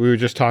anyway, we were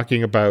just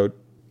talking about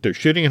they're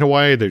shooting in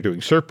Hawaii. They're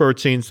doing surfboard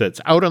scenes that's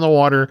out on the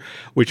water,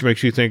 which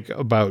makes you think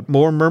about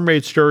more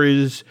mermaid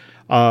stories,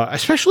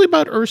 especially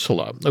about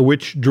Ursula,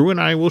 which Drew and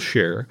I will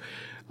share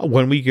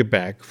when we get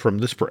back from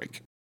this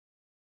break.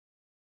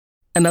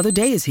 Another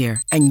day is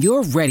here, and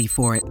you're ready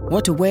for it.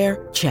 What to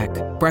wear? Check.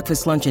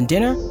 Breakfast, lunch, and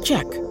dinner?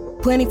 Check.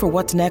 Planning for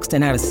what's next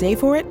and how to save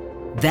for it?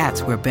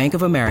 That's where Bank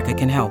of America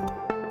can help.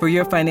 For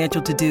your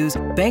financial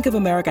to-dos, Bank of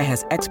America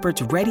has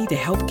experts ready to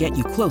help get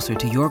you closer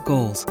to your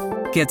goals.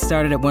 Get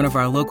started at one of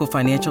our local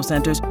financial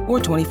centers or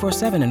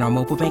 24/7 in our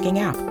mobile banking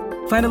app.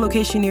 Find a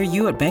location near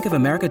you at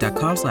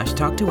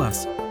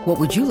bankofamerica.com/talktous. What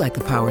would you like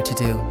the power to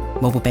do?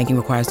 Mobile banking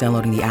requires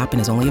downloading the app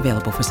and is only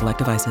available for select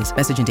devices.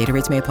 Message and data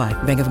rates may apply.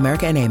 Bank of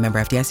America N.A., member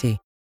FDIC.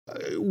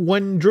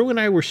 When Drew and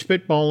I were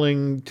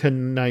spitballing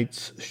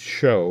tonight's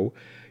show,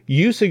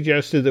 you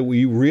suggested that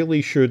we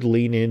really should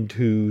lean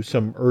into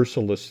some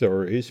Ursula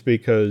stories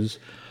because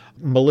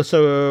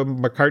Melissa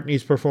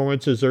McCartney's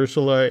performance as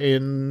Ursula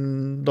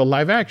in the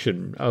live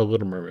action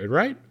Little Mermaid,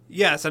 right?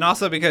 Yes, and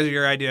also because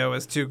your idea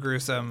was too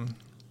gruesome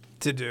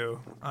to do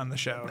on the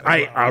show.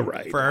 All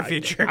right. For our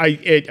feature.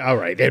 All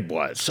right, it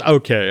was.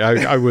 Okay.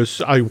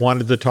 I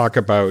wanted to talk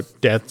about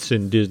deaths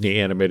in Disney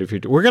animated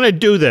feature. We're going to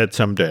do that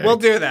someday. We'll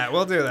do that.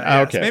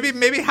 Yes. Okay.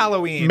 Maybe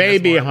Halloween.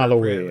 Maybe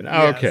Halloween.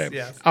 Okay.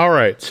 Yes. All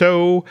right.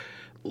 So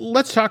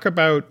let's talk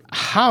about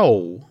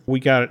how we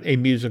got a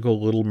musical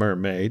Little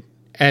Mermaid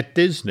at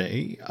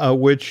Disney,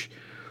 which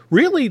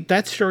really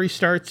that story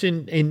starts in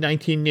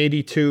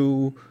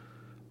 1982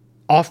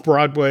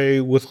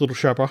 off-Broadway with Little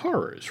Shop of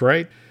Horrors,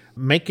 right?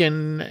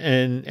 Menken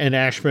and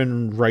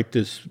Ashman write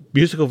this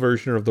musical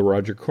version of the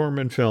Roger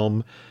Corman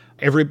film.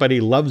 Everybody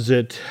loves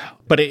it,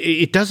 but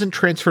it doesn't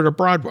transfer to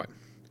Broadway.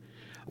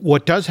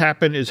 What does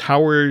happen is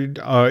Howard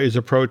is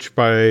approached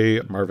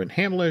by Marvin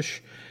Hamlish.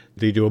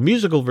 They do a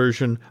musical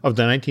version of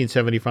the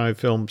 1975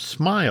 film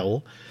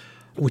Smile,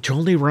 which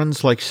only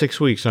runs like 6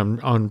 weeks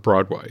on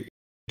Broadway.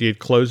 It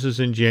closes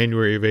in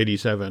January of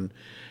 87.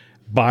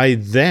 By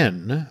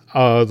then,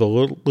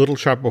 the Little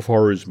Shop of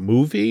Horrors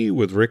movie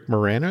with Rick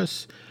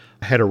Moranis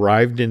had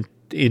arrived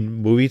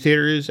in movie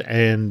theaters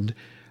and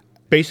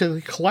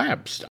basically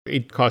collapsed.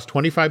 It cost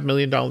 $25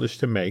 million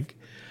to make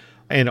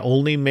and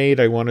only made,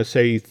 I want to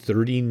say,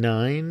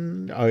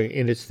 39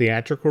 in its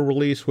theatrical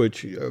release,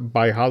 which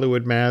by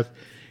Hollywood math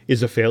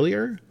is a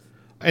failure.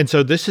 And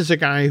so this is a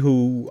guy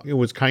who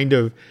was kind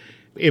of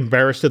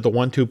embarrassed at the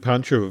 1-2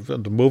 punch of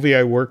the movie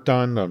I worked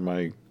on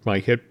my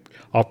hit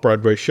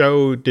off-Broadway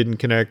show didn't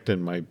connect,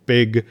 and my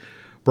big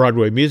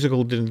Broadway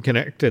musical didn't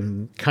connect,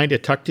 and kind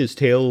of tucked his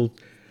tail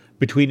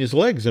between his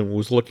legs and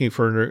was looking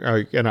for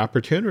an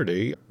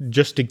opportunity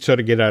just to sort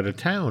of get out of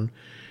town.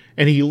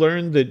 And he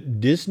learned that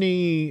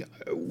Disney,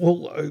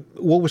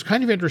 what was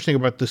kind of interesting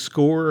about the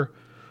score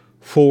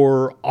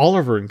for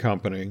Oliver and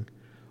Company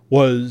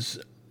was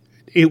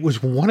it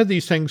was one of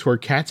these things where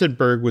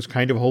Katzenberg was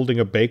kind of holding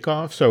a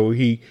bake-off, so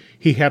he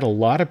had a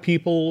lot of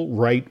people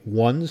write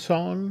one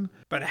song.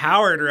 But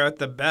Howard wrote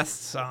the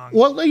best song.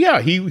 Well,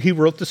 yeah, he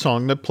wrote the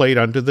song that played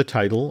under the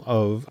title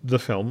of the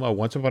film,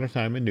 Once Upon a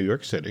Time in New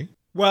York City.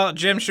 Well,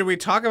 Jim, should we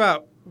talk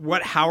about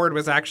what Howard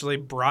was actually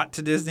brought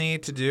to Disney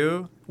to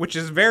do, which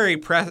is very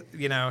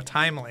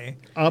timely?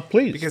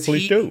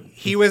 Please do.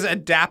 He was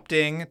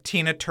adapting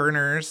Tina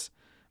Turner's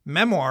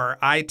memoir,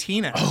 I,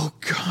 Tina. Oh,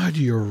 God,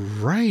 you're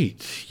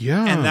right.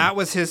 Yeah. And that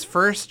was his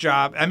first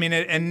job. I mean,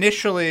 it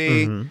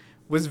initially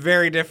was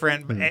very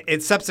different. But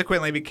it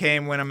subsequently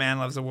became When a Man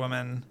Loves a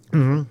Woman.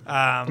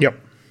 Yep.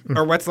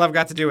 Or What's Love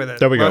Got to Do with It?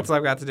 There we go. What's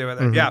Love Got to Do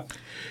with it? Yeah.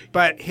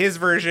 But his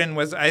version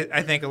was,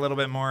 I think, a little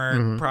bit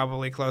more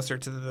probably closer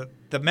to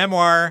the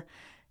memoir.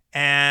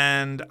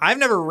 And I've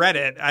never read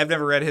it. I've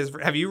never read his.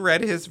 Have you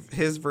read his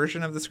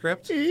version of the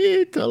script?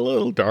 It's a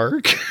little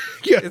dark.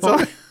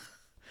 Yeah.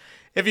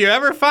 If you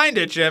ever find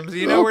it, Jim,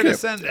 you know where to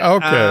send it.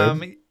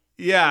 Okay.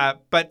 Yeah,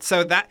 but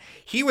so that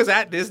he was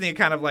at Disney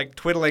kind of like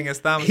twiddling his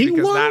thumbs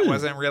that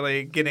wasn't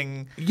really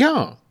getting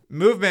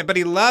movement, but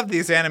he loved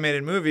these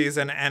animated movies,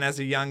 and as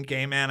a young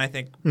gay man, I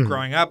think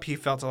growing up, he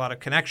felt a lot of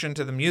connection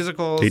to the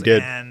musicals. He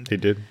did. He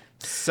did.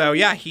 So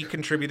yeah, he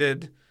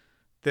contributed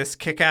this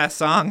kick-ass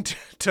song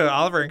to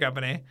Oliver and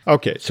Company.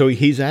 Okay, so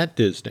he's at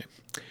Disney.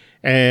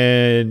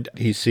 And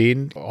he's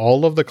seen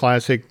all of the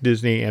classic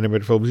Disney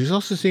animated films. He's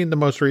also seen the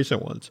most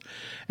recent ones,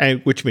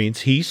 and which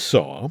means he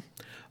saw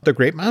The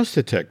Great Mouse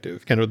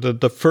Detective, kind of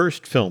the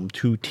first film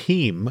to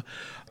team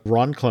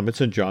Ron Clements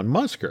and John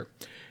Musker.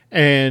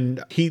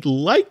 And he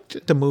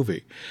liked the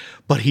movie,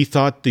 but he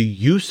thought the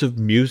use of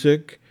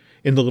music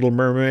in The Little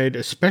Mermaid,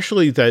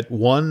 especially that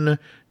one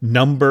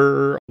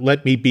number,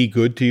 Let Me Be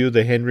Good to You,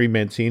 the Henry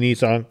Mancini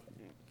song,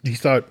 he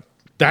thought,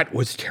 that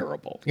was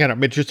terrible.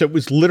 It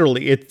was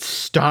literally, it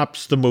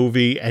stops the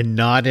movie and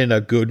not in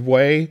a good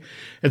way.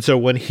 And so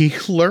when he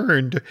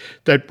learned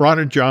that Ron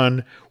and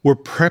John were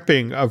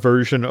prepping a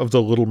version of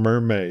The Little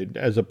Mermaid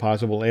as a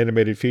possible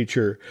animated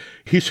feature,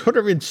 he sort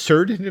of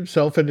inserted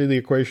himself into the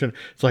equation.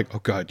 It's like, oh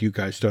God, you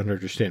guys don't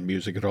understand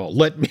music at all.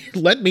 Let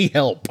me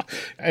help.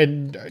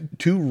 And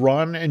to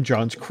Ron and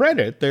John's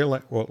credit, they're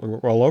like,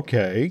 well,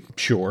 okay,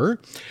 sure.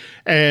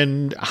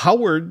 And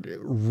Howard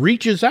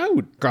reaches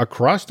out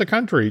across the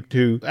country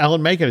to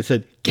Alan Menken and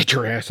said, get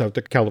your ass out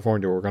to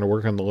California. We're going to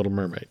work on The Little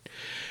Mermaid.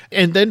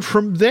 And then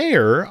from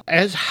there,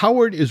 as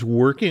Howard is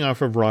working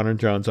off of Ron and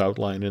John's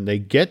outline and they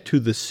get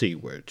to the Sea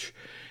Witch,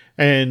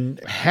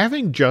 and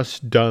having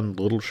just done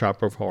Little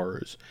Shop of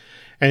Horrors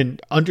and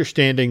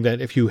understanding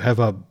that if you have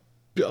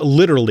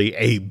literally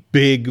a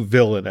big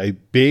villain, a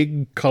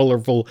big,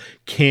 colorful,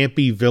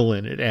 campy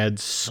villain, it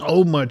adds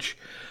so much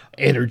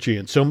energy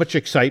and so much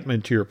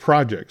excitement to your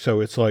project. So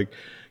it's like,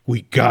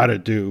 we got to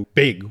do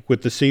big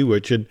with the Sea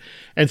Witch. And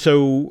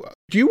so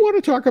do you want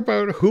to talk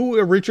about who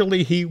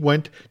originally he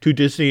went to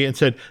Disney and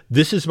said,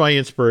 this is my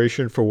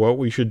inspiration for what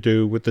we should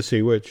do with the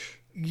Sea Witch?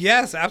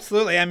 Yes,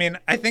 absolutely. I mean,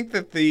 I think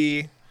that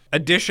the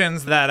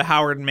additions that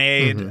Howard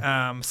made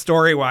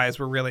story-wise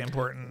were really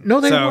important. No,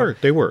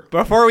 they were.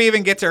 Before we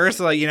even get to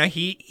Ursula,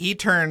 he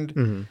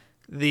turned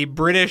the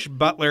British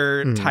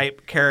butler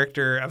type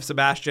character of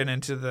Sebastian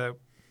into the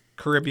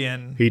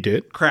Caribbean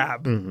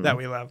crab that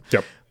we love.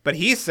 Yep. But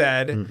he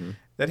said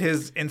that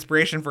his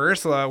inspiration for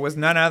Ursula was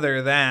none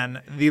other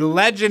than the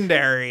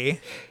legendary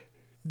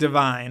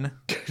Divine,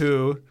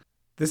 who,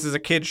 this is a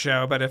kid's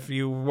show, but if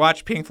you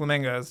watch Pink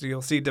Flamingos,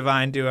 you'll see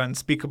Divine do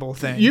unspeakable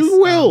things.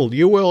 You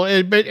will.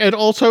 And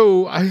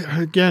also,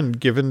 again,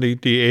 given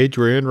the age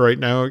we're in right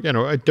now,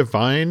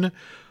 Divine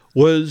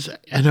was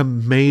an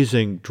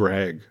amazing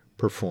drag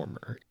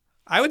performer.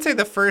 I would say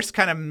the first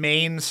kind of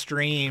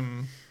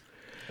mainstream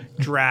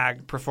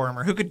drag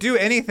performer who could do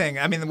anything.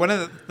 I mean, one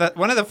of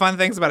the fun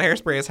things about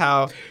Hairspray is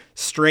how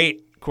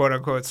straight, quote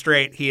unquote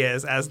straight, he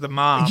is as the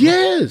mom.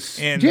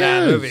 In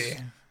that movie.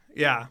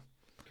 Yeah.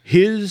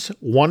 His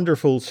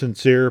wonderful,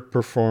 sincere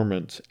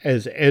performance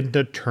as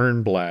Edna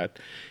Turnblad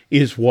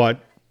is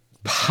what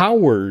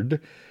powered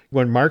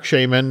when Mark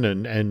Shaman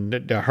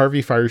and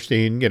Harvey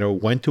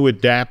Fierstein, went to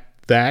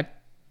adapt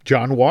that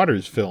John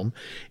Waters film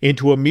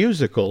into a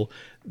musical.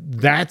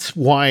 That's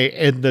why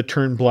Edna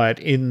Turnblad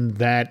in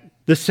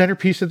the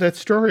centerpiece of that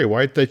story,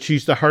 right? That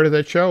she's the heart of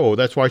that show.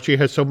 That's why she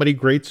has so many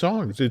great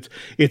songs.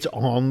 It's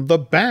on the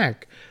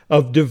back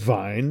of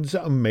Divine's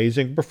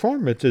amazing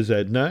performance as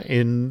Edna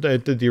in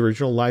the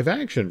original live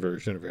action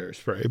version of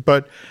Hairspray.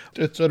 But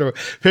it's sort of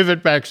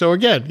pivot back. So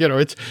again,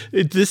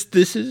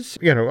 this is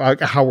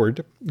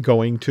Howard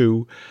going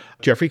to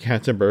Jeffrey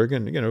Katzenberg,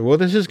 and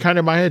this is kind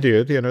of my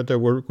idea, that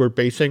we're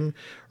basing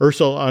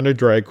Ursula on a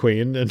drag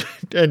queen,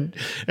 and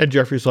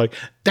Jeffrey's like,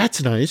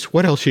 that's nice.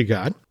 What else you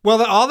got?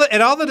 Well, all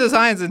the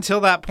designs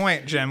until that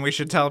point, Jim, we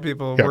should tell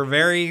people were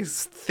very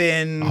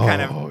thin,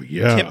 kind of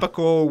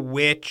typical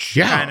witch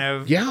kind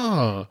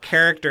of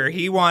character.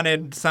 He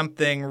wanted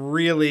something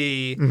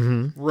really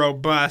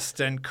robust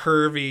and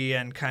curvy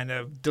and kind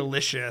of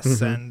delicious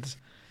and.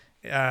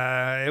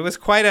 It was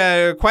quite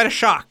a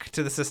shock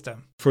to the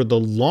system. For the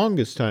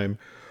longest time,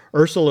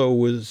 Ursula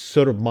was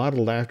sort of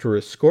modeled after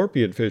a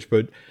scorpion fish,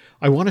 but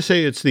I want to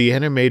say it's the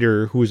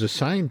animator who was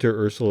assigned to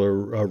Ursula,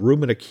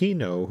 Ruben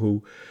Aquino,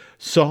 who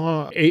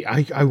saw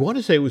I want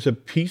to say it was a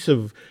piece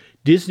of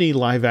Disney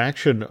live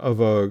action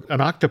of an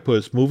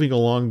octopus moving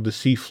along the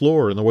sea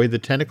floor, and the way the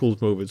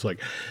tentacles move, it's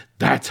like,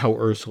 that's how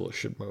Ursula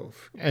should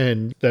move.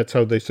 And that's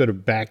how they sort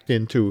of backed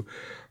into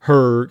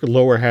her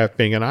lower half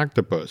being an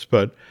octopus.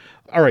 But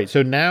all right,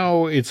 so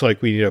now it's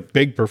like we need a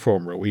big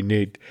performer. We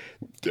need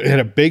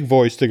a big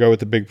voice to go with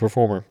the big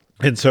performer.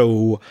 And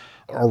so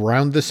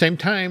around the same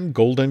time,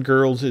 Golden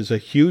Girls is a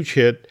huge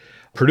hit,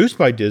 produced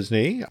by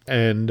Disney,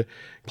 and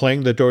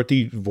playing the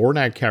Dorothy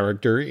Vornak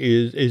character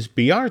is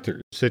Bea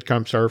Arthur,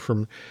 sitcom star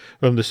from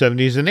the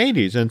 70s and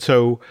 80s. And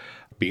so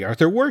Bea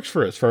Arthur works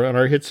for us on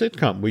our hit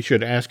sitcom. We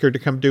should ask her to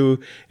come do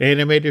an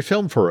animated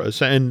film for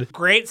us. And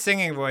great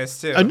singing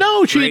voice too.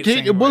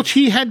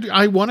 She had.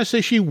 I want to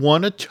say she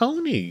won a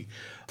Tony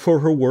for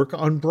her work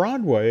on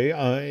Broadway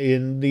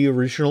in the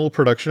original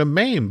production of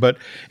Mame. But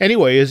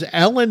anyway, as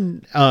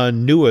Alan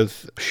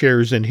Newith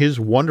shares in his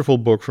wonderful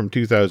book from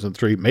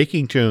 2003,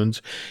 Making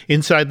Tunes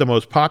Inside the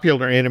Most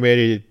Popular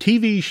Animated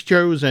TV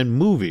Shows and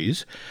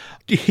Movies,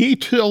 he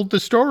told the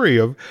story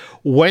of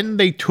when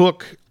they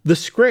took the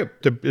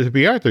script to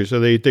Bea Arthur. So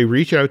they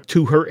reach out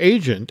to her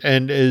agent.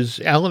 And as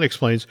Alan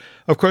explains,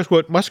 of course,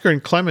 what Musker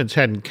and Clemens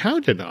hadn't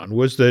counted on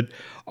was that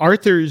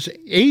Arthur's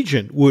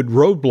agent would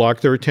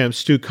roadblock their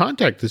attempts to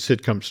contact the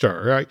sitcom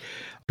star. Right?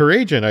 Her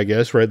agent, I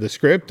guess, read the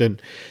script,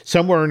 and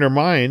somewhere in her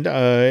mind,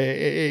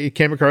 it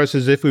came across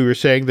as if we were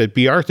saying that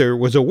Bea Arthur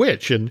was a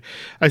witch. And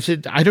I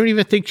said, I don't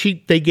even think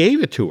they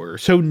gave it to her.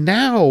 So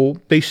now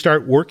they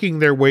start working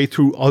their way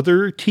through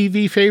other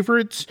TV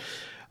favorites,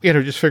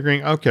 just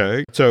figuring,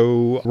 okay.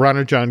 So Ron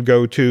and John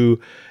go to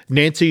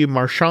Nancy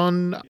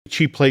Marchand.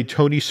 She played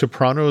Tony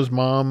Soprano's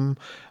mom,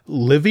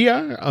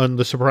 Livia, on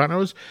The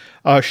Sopranos.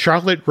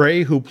 Charlotte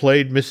Ray, who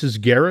played Mrs.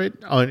 Garrett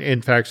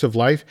in Facts of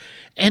Life.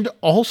 And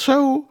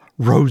also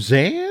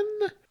Roseanne?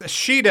 The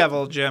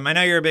She-Devil, Jim. I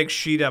know you're a big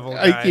She-Devil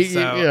guy,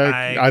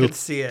 I could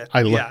see it.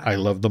 I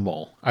love them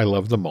all. I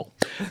love them all.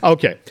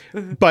 Okay.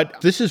 But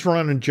this is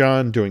Ron and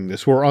John doing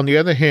this, where on the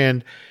other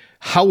hand,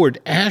 Howard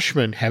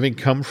Ashman, having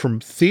come from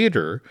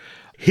theater,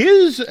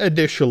 his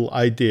initial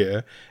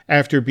idea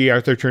after Bea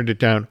Arthur turned it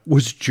down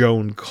was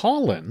Joan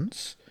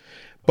Collins.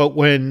 But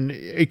when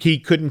he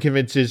couldn't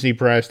convince Disney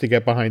Brass to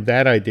get behind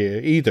that idea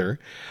either,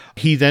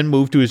 he then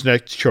moved to his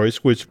next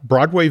choice, which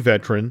Broadway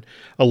veteran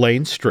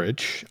Elaine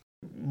Stritch.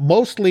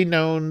 Mostly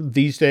known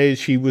these days,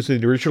 she was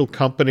in the original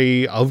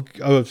company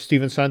of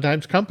Stephen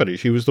Sondheim's company.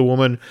 She was the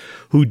woman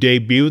who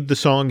debuted the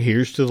song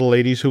Here's to the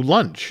Ladies Who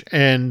Lunch.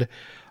 And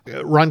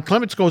Ron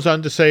Clements goes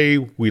on to say,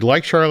 we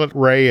like Charlotte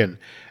Ray, and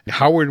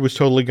Howard was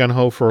totally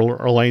gung-ho for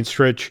Elaine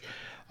Stritch.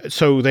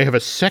 So they have a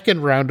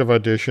second round of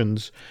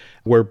auditions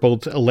where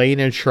both Elaine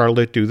and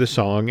Charlotte do the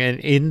song. And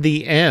in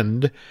the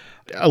end,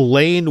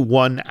 Elaine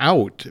won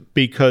out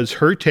because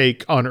her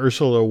take on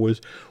Ursula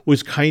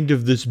was kind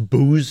of this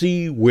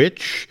boozy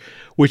witch,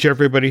 which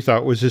everybody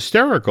thought was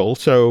hysterical.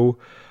 So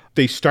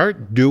they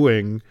start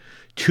doing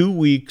 2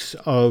 weeks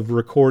of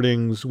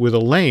recordings with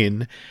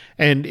Elaine.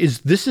 And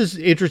this is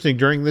interesting.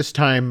 During this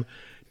time,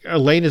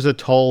 Elaine is a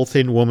tall,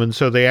 thin woman,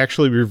 so they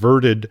actually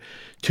reverted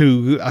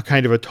to a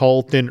kind of a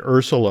tall, thin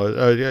Ursula,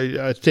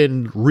 a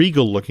thin,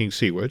 regal-looking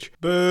sea witch.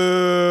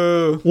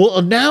 Boo!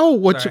 Well, now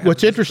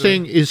what's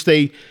interesting is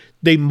they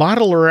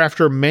model her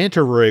after a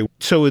manta ray,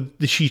 so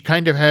she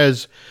kind of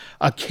has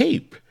a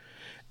cape.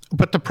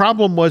 But the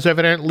problem was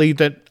evidently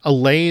that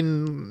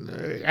Elaine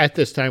at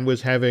this time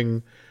was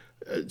having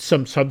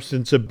some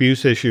substance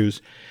abuse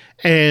issues,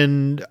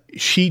 and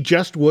she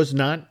just was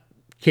not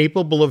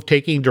capable of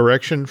taking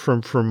direction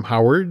from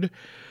Howard.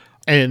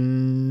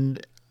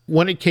 And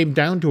when it came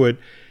down to it,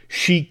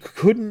 she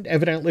couldn't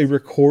evidently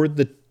record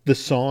the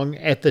song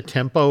at the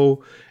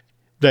tempo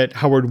that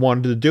Howard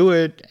wanted to do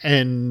it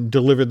and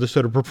deliver the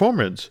sort of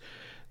performance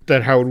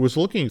that Howard was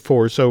looking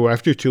for. So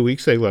after 2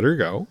 weeks, they let her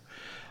go.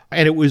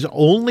 And it was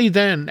only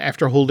then,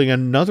 after holding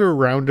another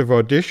round of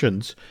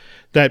auditions,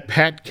 that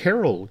Pat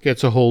Carroll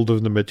gets a hold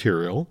of the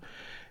material.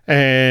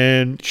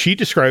 And she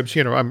describes,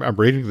 I'm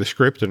reading the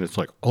script and it's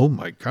like, oh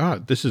my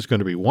God, this is going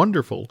to be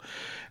wonderful.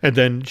 And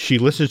then she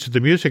listens to the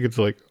music. It's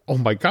like, oh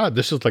my God,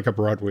 this is like a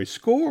Broadway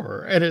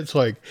score. And it's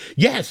like,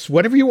 yes,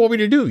 whatever you want me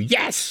to do.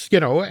 Yes.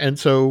 And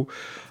so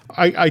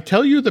I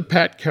tell you the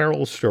Pat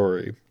Carroll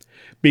story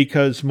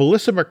because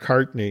Melissa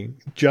McCartney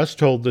just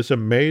told this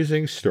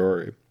amazing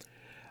story.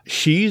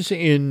 She's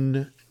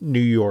in New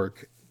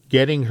York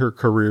getting her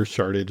career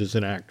started as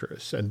an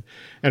actress. And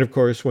of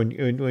course, when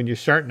you're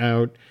starting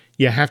out,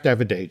 you have to have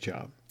a day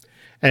job.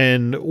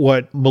 And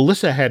what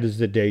Melissa had as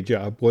the day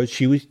job was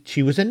she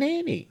was a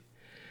nanny.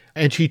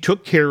 And she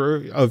took care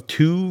of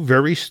 2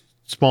 very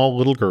small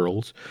little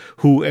girls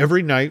who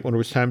every night when it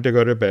was time to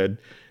go to bed,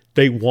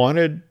 they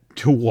wanted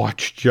to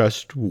watch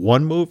just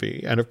one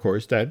movie. And of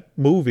course, that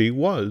movie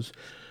was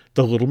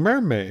The Little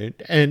Mermaid.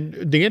 And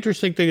the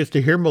interesting thing is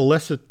to hear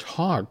Melissa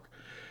talk,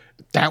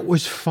 that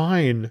was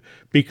fine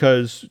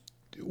because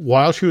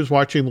while she was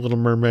watching The Little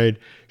Mermaid,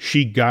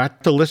 she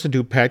got to listen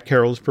to Pat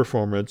Carroll's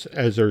performance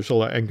as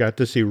Ursula and got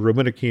to see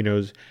Ruben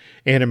Aquino's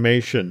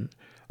animation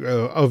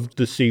of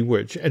the Sea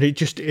Witch. And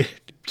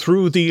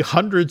through the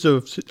hundreds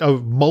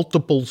of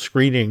multiple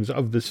screenings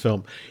of this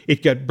film,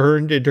 it got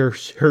burned into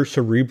her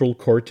cerebral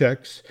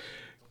cortex.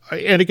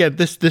 And again,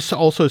 this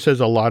also says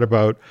a lot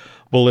about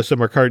Melissa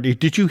McCartney.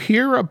 Did you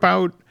hear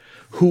about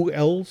who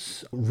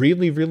else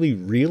really, really,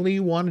 really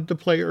wanted to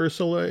play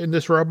Ursula in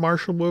this Rob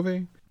Marshall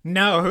movie?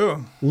 No,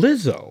 who?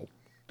 Lizzo.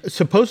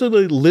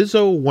 Supposedly,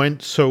 Lizzo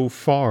went so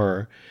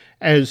far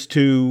as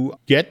to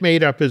get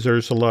made up as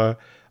Ursula,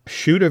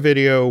 shoot a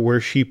video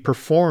where she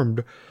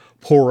performed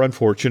Poor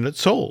Unfortunate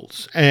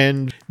Souls.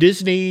 And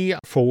Disney,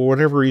 for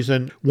whatever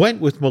reason,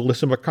 went with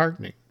Melissa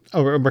McCarthy.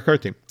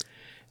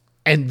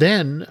 And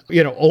then,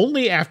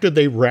 only after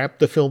they wrapped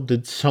the film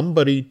did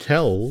somebody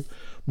tell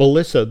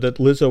Melissa that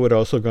Lizzo had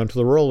also gone to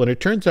the role. And it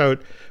turns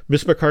out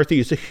Miss McCarthy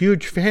is a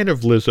huge fan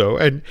of Lizzo.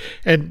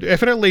 And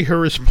evidently her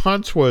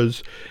response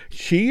was,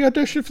 she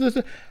auditioned for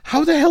this.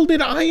 How the hell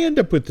did I end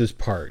up with this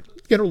part?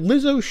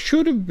 Lizzo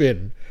should have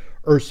been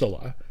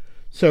Ursula.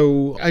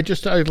 So I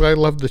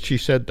love that she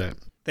said that.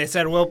 They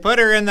said, we'll put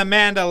her in The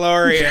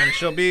Mandalorian.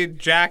 She'll be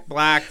Jack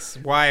Black's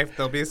wife.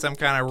 There'll be some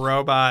kind of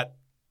robot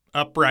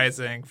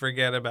uprising.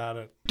 Forget about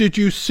it. Did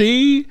you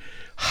see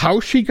how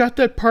she got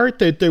that part?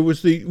 That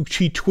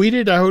she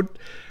tweeted out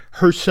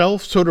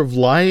herself sort of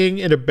lying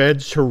in a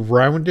bed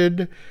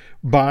surrounded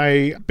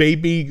by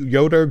Baby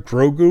Yoda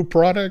Grogu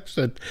products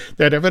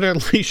that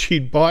evidently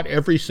she'd bought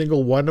every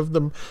single one of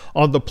them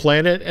on the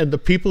planet. And the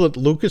people at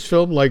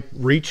Lucasfilm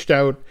reached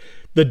out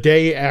the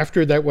day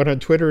after that went on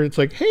Twitter. It's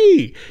like,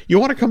 hey, you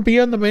want to come be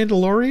on The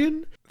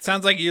Mandalorian?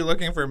 Sounds like you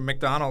looking for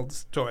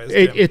McDonald's toys.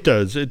 It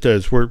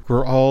does.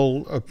 We're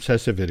all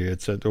obsessive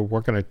idiots.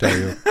 What can I tell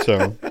you?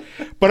 So,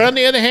 but on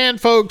the other hand,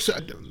 folks,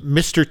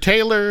 Mr.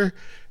 Taylor,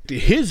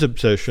 his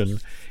obsession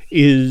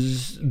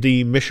is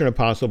the Mission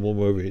Impossible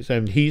movies,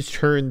 and he's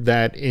turned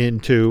that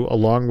into,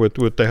 along with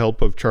the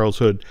help of Charles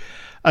Hood,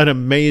 an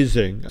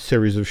amazing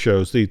series of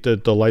shows.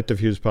 The Light the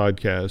Fuse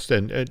podcast,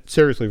 and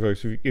seriously,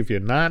 folks, if you're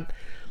not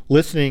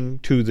listening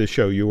to the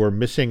show, you are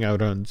missing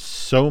out on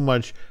so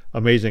much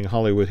amazing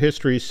Hollywood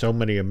history, so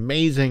many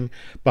amazing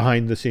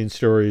behind-the-scenes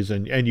stories,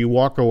 and you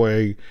walk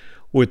away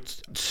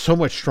with so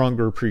much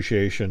stronger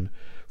appreciation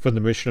for the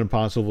Mission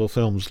Impossible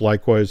films,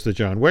 likewise the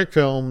John Wick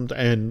films,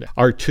 and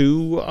our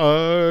 2,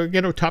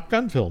 Top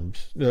Gun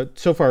films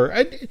so far.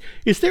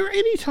 Is there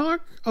any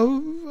talk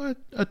of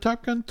a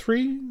Top Gun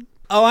 3?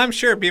 Oh, I'm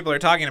sure people are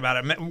talking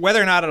about it.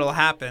 Whether or not it'll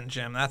happen,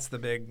 Jim, that's the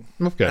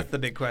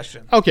big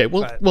question. Okay,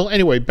 well,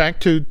 anyway, back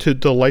to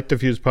the Light the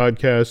Fuse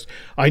podcast.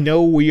 I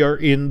know we are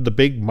in the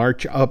big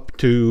march up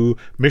to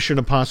Mission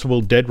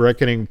Impossible Dead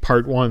Reckoning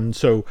Part 1.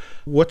 So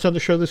what's on the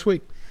show this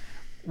week?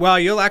 Well,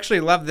 you'll actually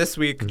love this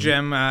week,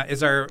 Jim, is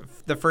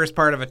the first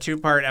part of a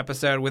 2-part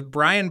episode with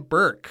Brian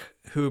Burke,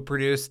 who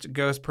produced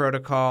Ghost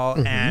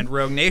Protocol and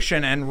Rogue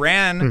Nation and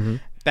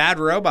ran Bad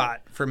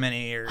Robot for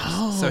many years.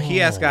 So he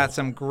has got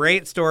some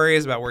great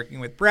stories about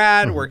working with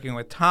Brad, working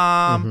with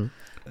Tom,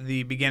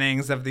 the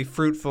beginnings of the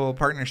fruitful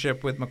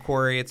partnership with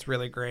Macquarie. It's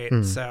really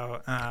great.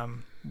 So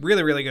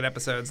really, really good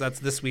episodes. That's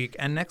this week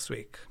and next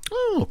week.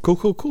 Oh,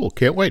 cool.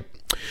 Can't wait.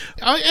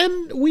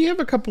 And we have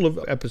a couple of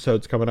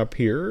episodes coming up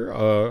here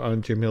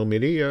on Jim Hill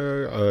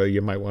Media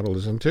you might want to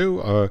listen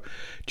to.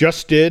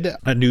 Just did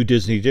a new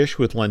Disney dish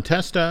with Len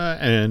Testa,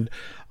 and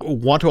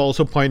want to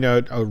also point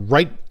out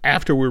right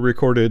after we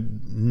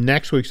recorded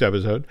next week's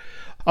episode,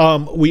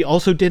 we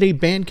also did a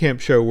Bandcamp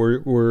show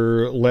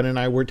where Len and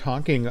I were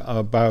talking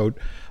about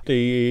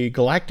the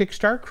Galactic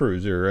Star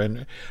Cruiser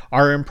and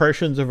our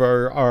impressions of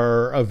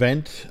our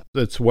event.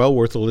 That's well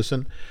worth a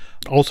listen.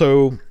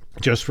 Also,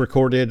 just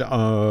recorded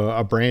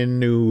a brand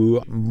new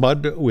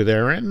Mud with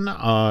Aaron,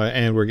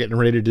 and we're getting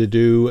ready to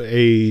do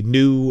a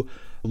new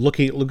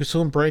looking at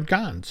Lucasfilm Bride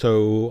Gone.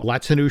 So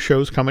lots of new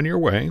shows coming your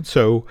way.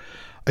 So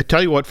I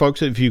tell you what,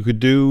 folks, if you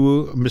could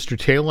do Mr.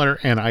 Taylor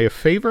and I a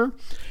favor,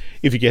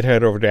 if you could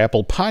head over to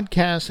Apple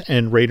Podcasts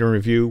and rate and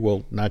review,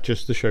 well, not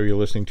just the show you're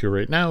listening to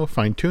right now,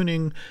 Fine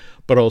Tuning,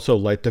 but also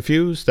Light the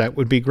Fuse, that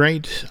would be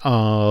great.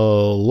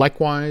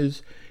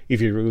 Likewise, if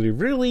you really,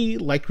 really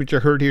liked what you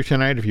heard here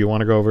tonight, if you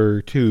want to go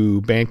over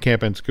to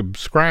Bandcamp and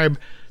subscribe,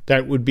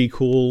 that would be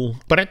cool.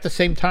 But at the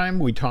same time,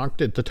 we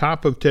talked at the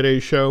top of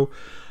today's show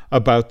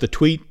about the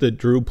tweet that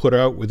Drew put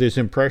out with his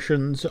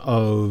impressions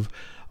of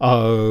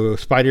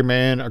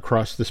Spider-Man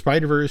Across the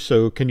Spider-Verse.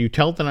 So can you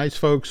tell the nice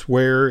folks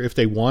where, if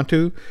they want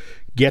to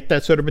get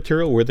that sort of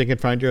material, where they can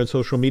find you on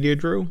social media,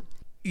 Drew?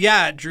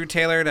 Yeah, Drew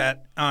Tailored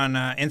on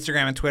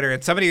Instagram and Twitter.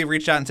 And somebody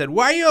reached out and said,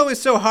 "Why are you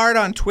always so hard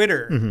on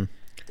Twitter?" Mm-hmm.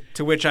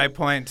 To which I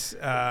point,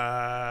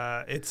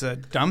 it's a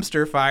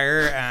dumpster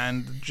fire,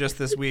 and just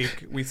this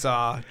week we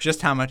saw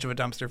just how much of a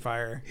dumpster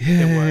fire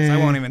it was. I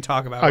won't even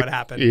talk about what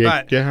happened.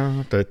 But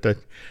yeah,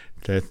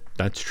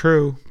 that's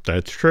true.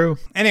 That's true.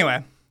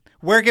 Anyway,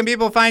 where can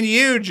people find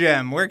you,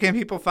 Jim? Where can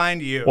people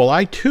find you? Well,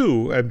 I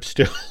too am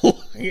still at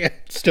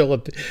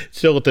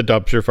the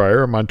dumpster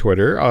fire. I'm on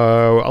Twitter.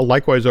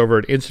 Likewise over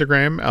at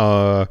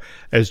Instagram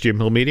as Jim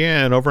Hill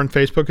Media, and over on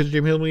Facebook as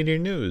Jim Hill Media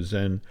News.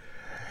 And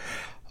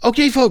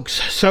okay, folks,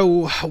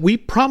 so we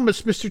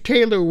promised Mr.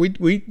 Taylor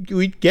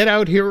we'd get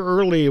out here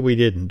early, and we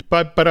didn't.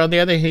 But on the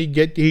other hand,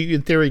 he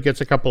in theory gets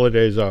a couple of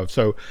days off.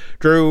 So,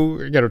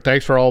 Drew,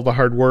 thanks for all the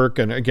hard work,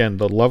 and again,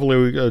 the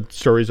lovely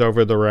stories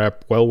over the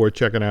wrap, well worth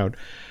checking out.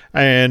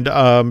 And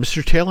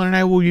Mr. Taylor and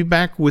I will be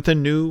back with a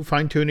new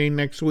fine tuning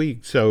next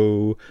week.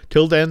 So,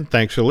 till then,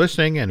 thanks for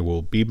listening, and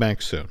we'll be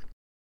back soon.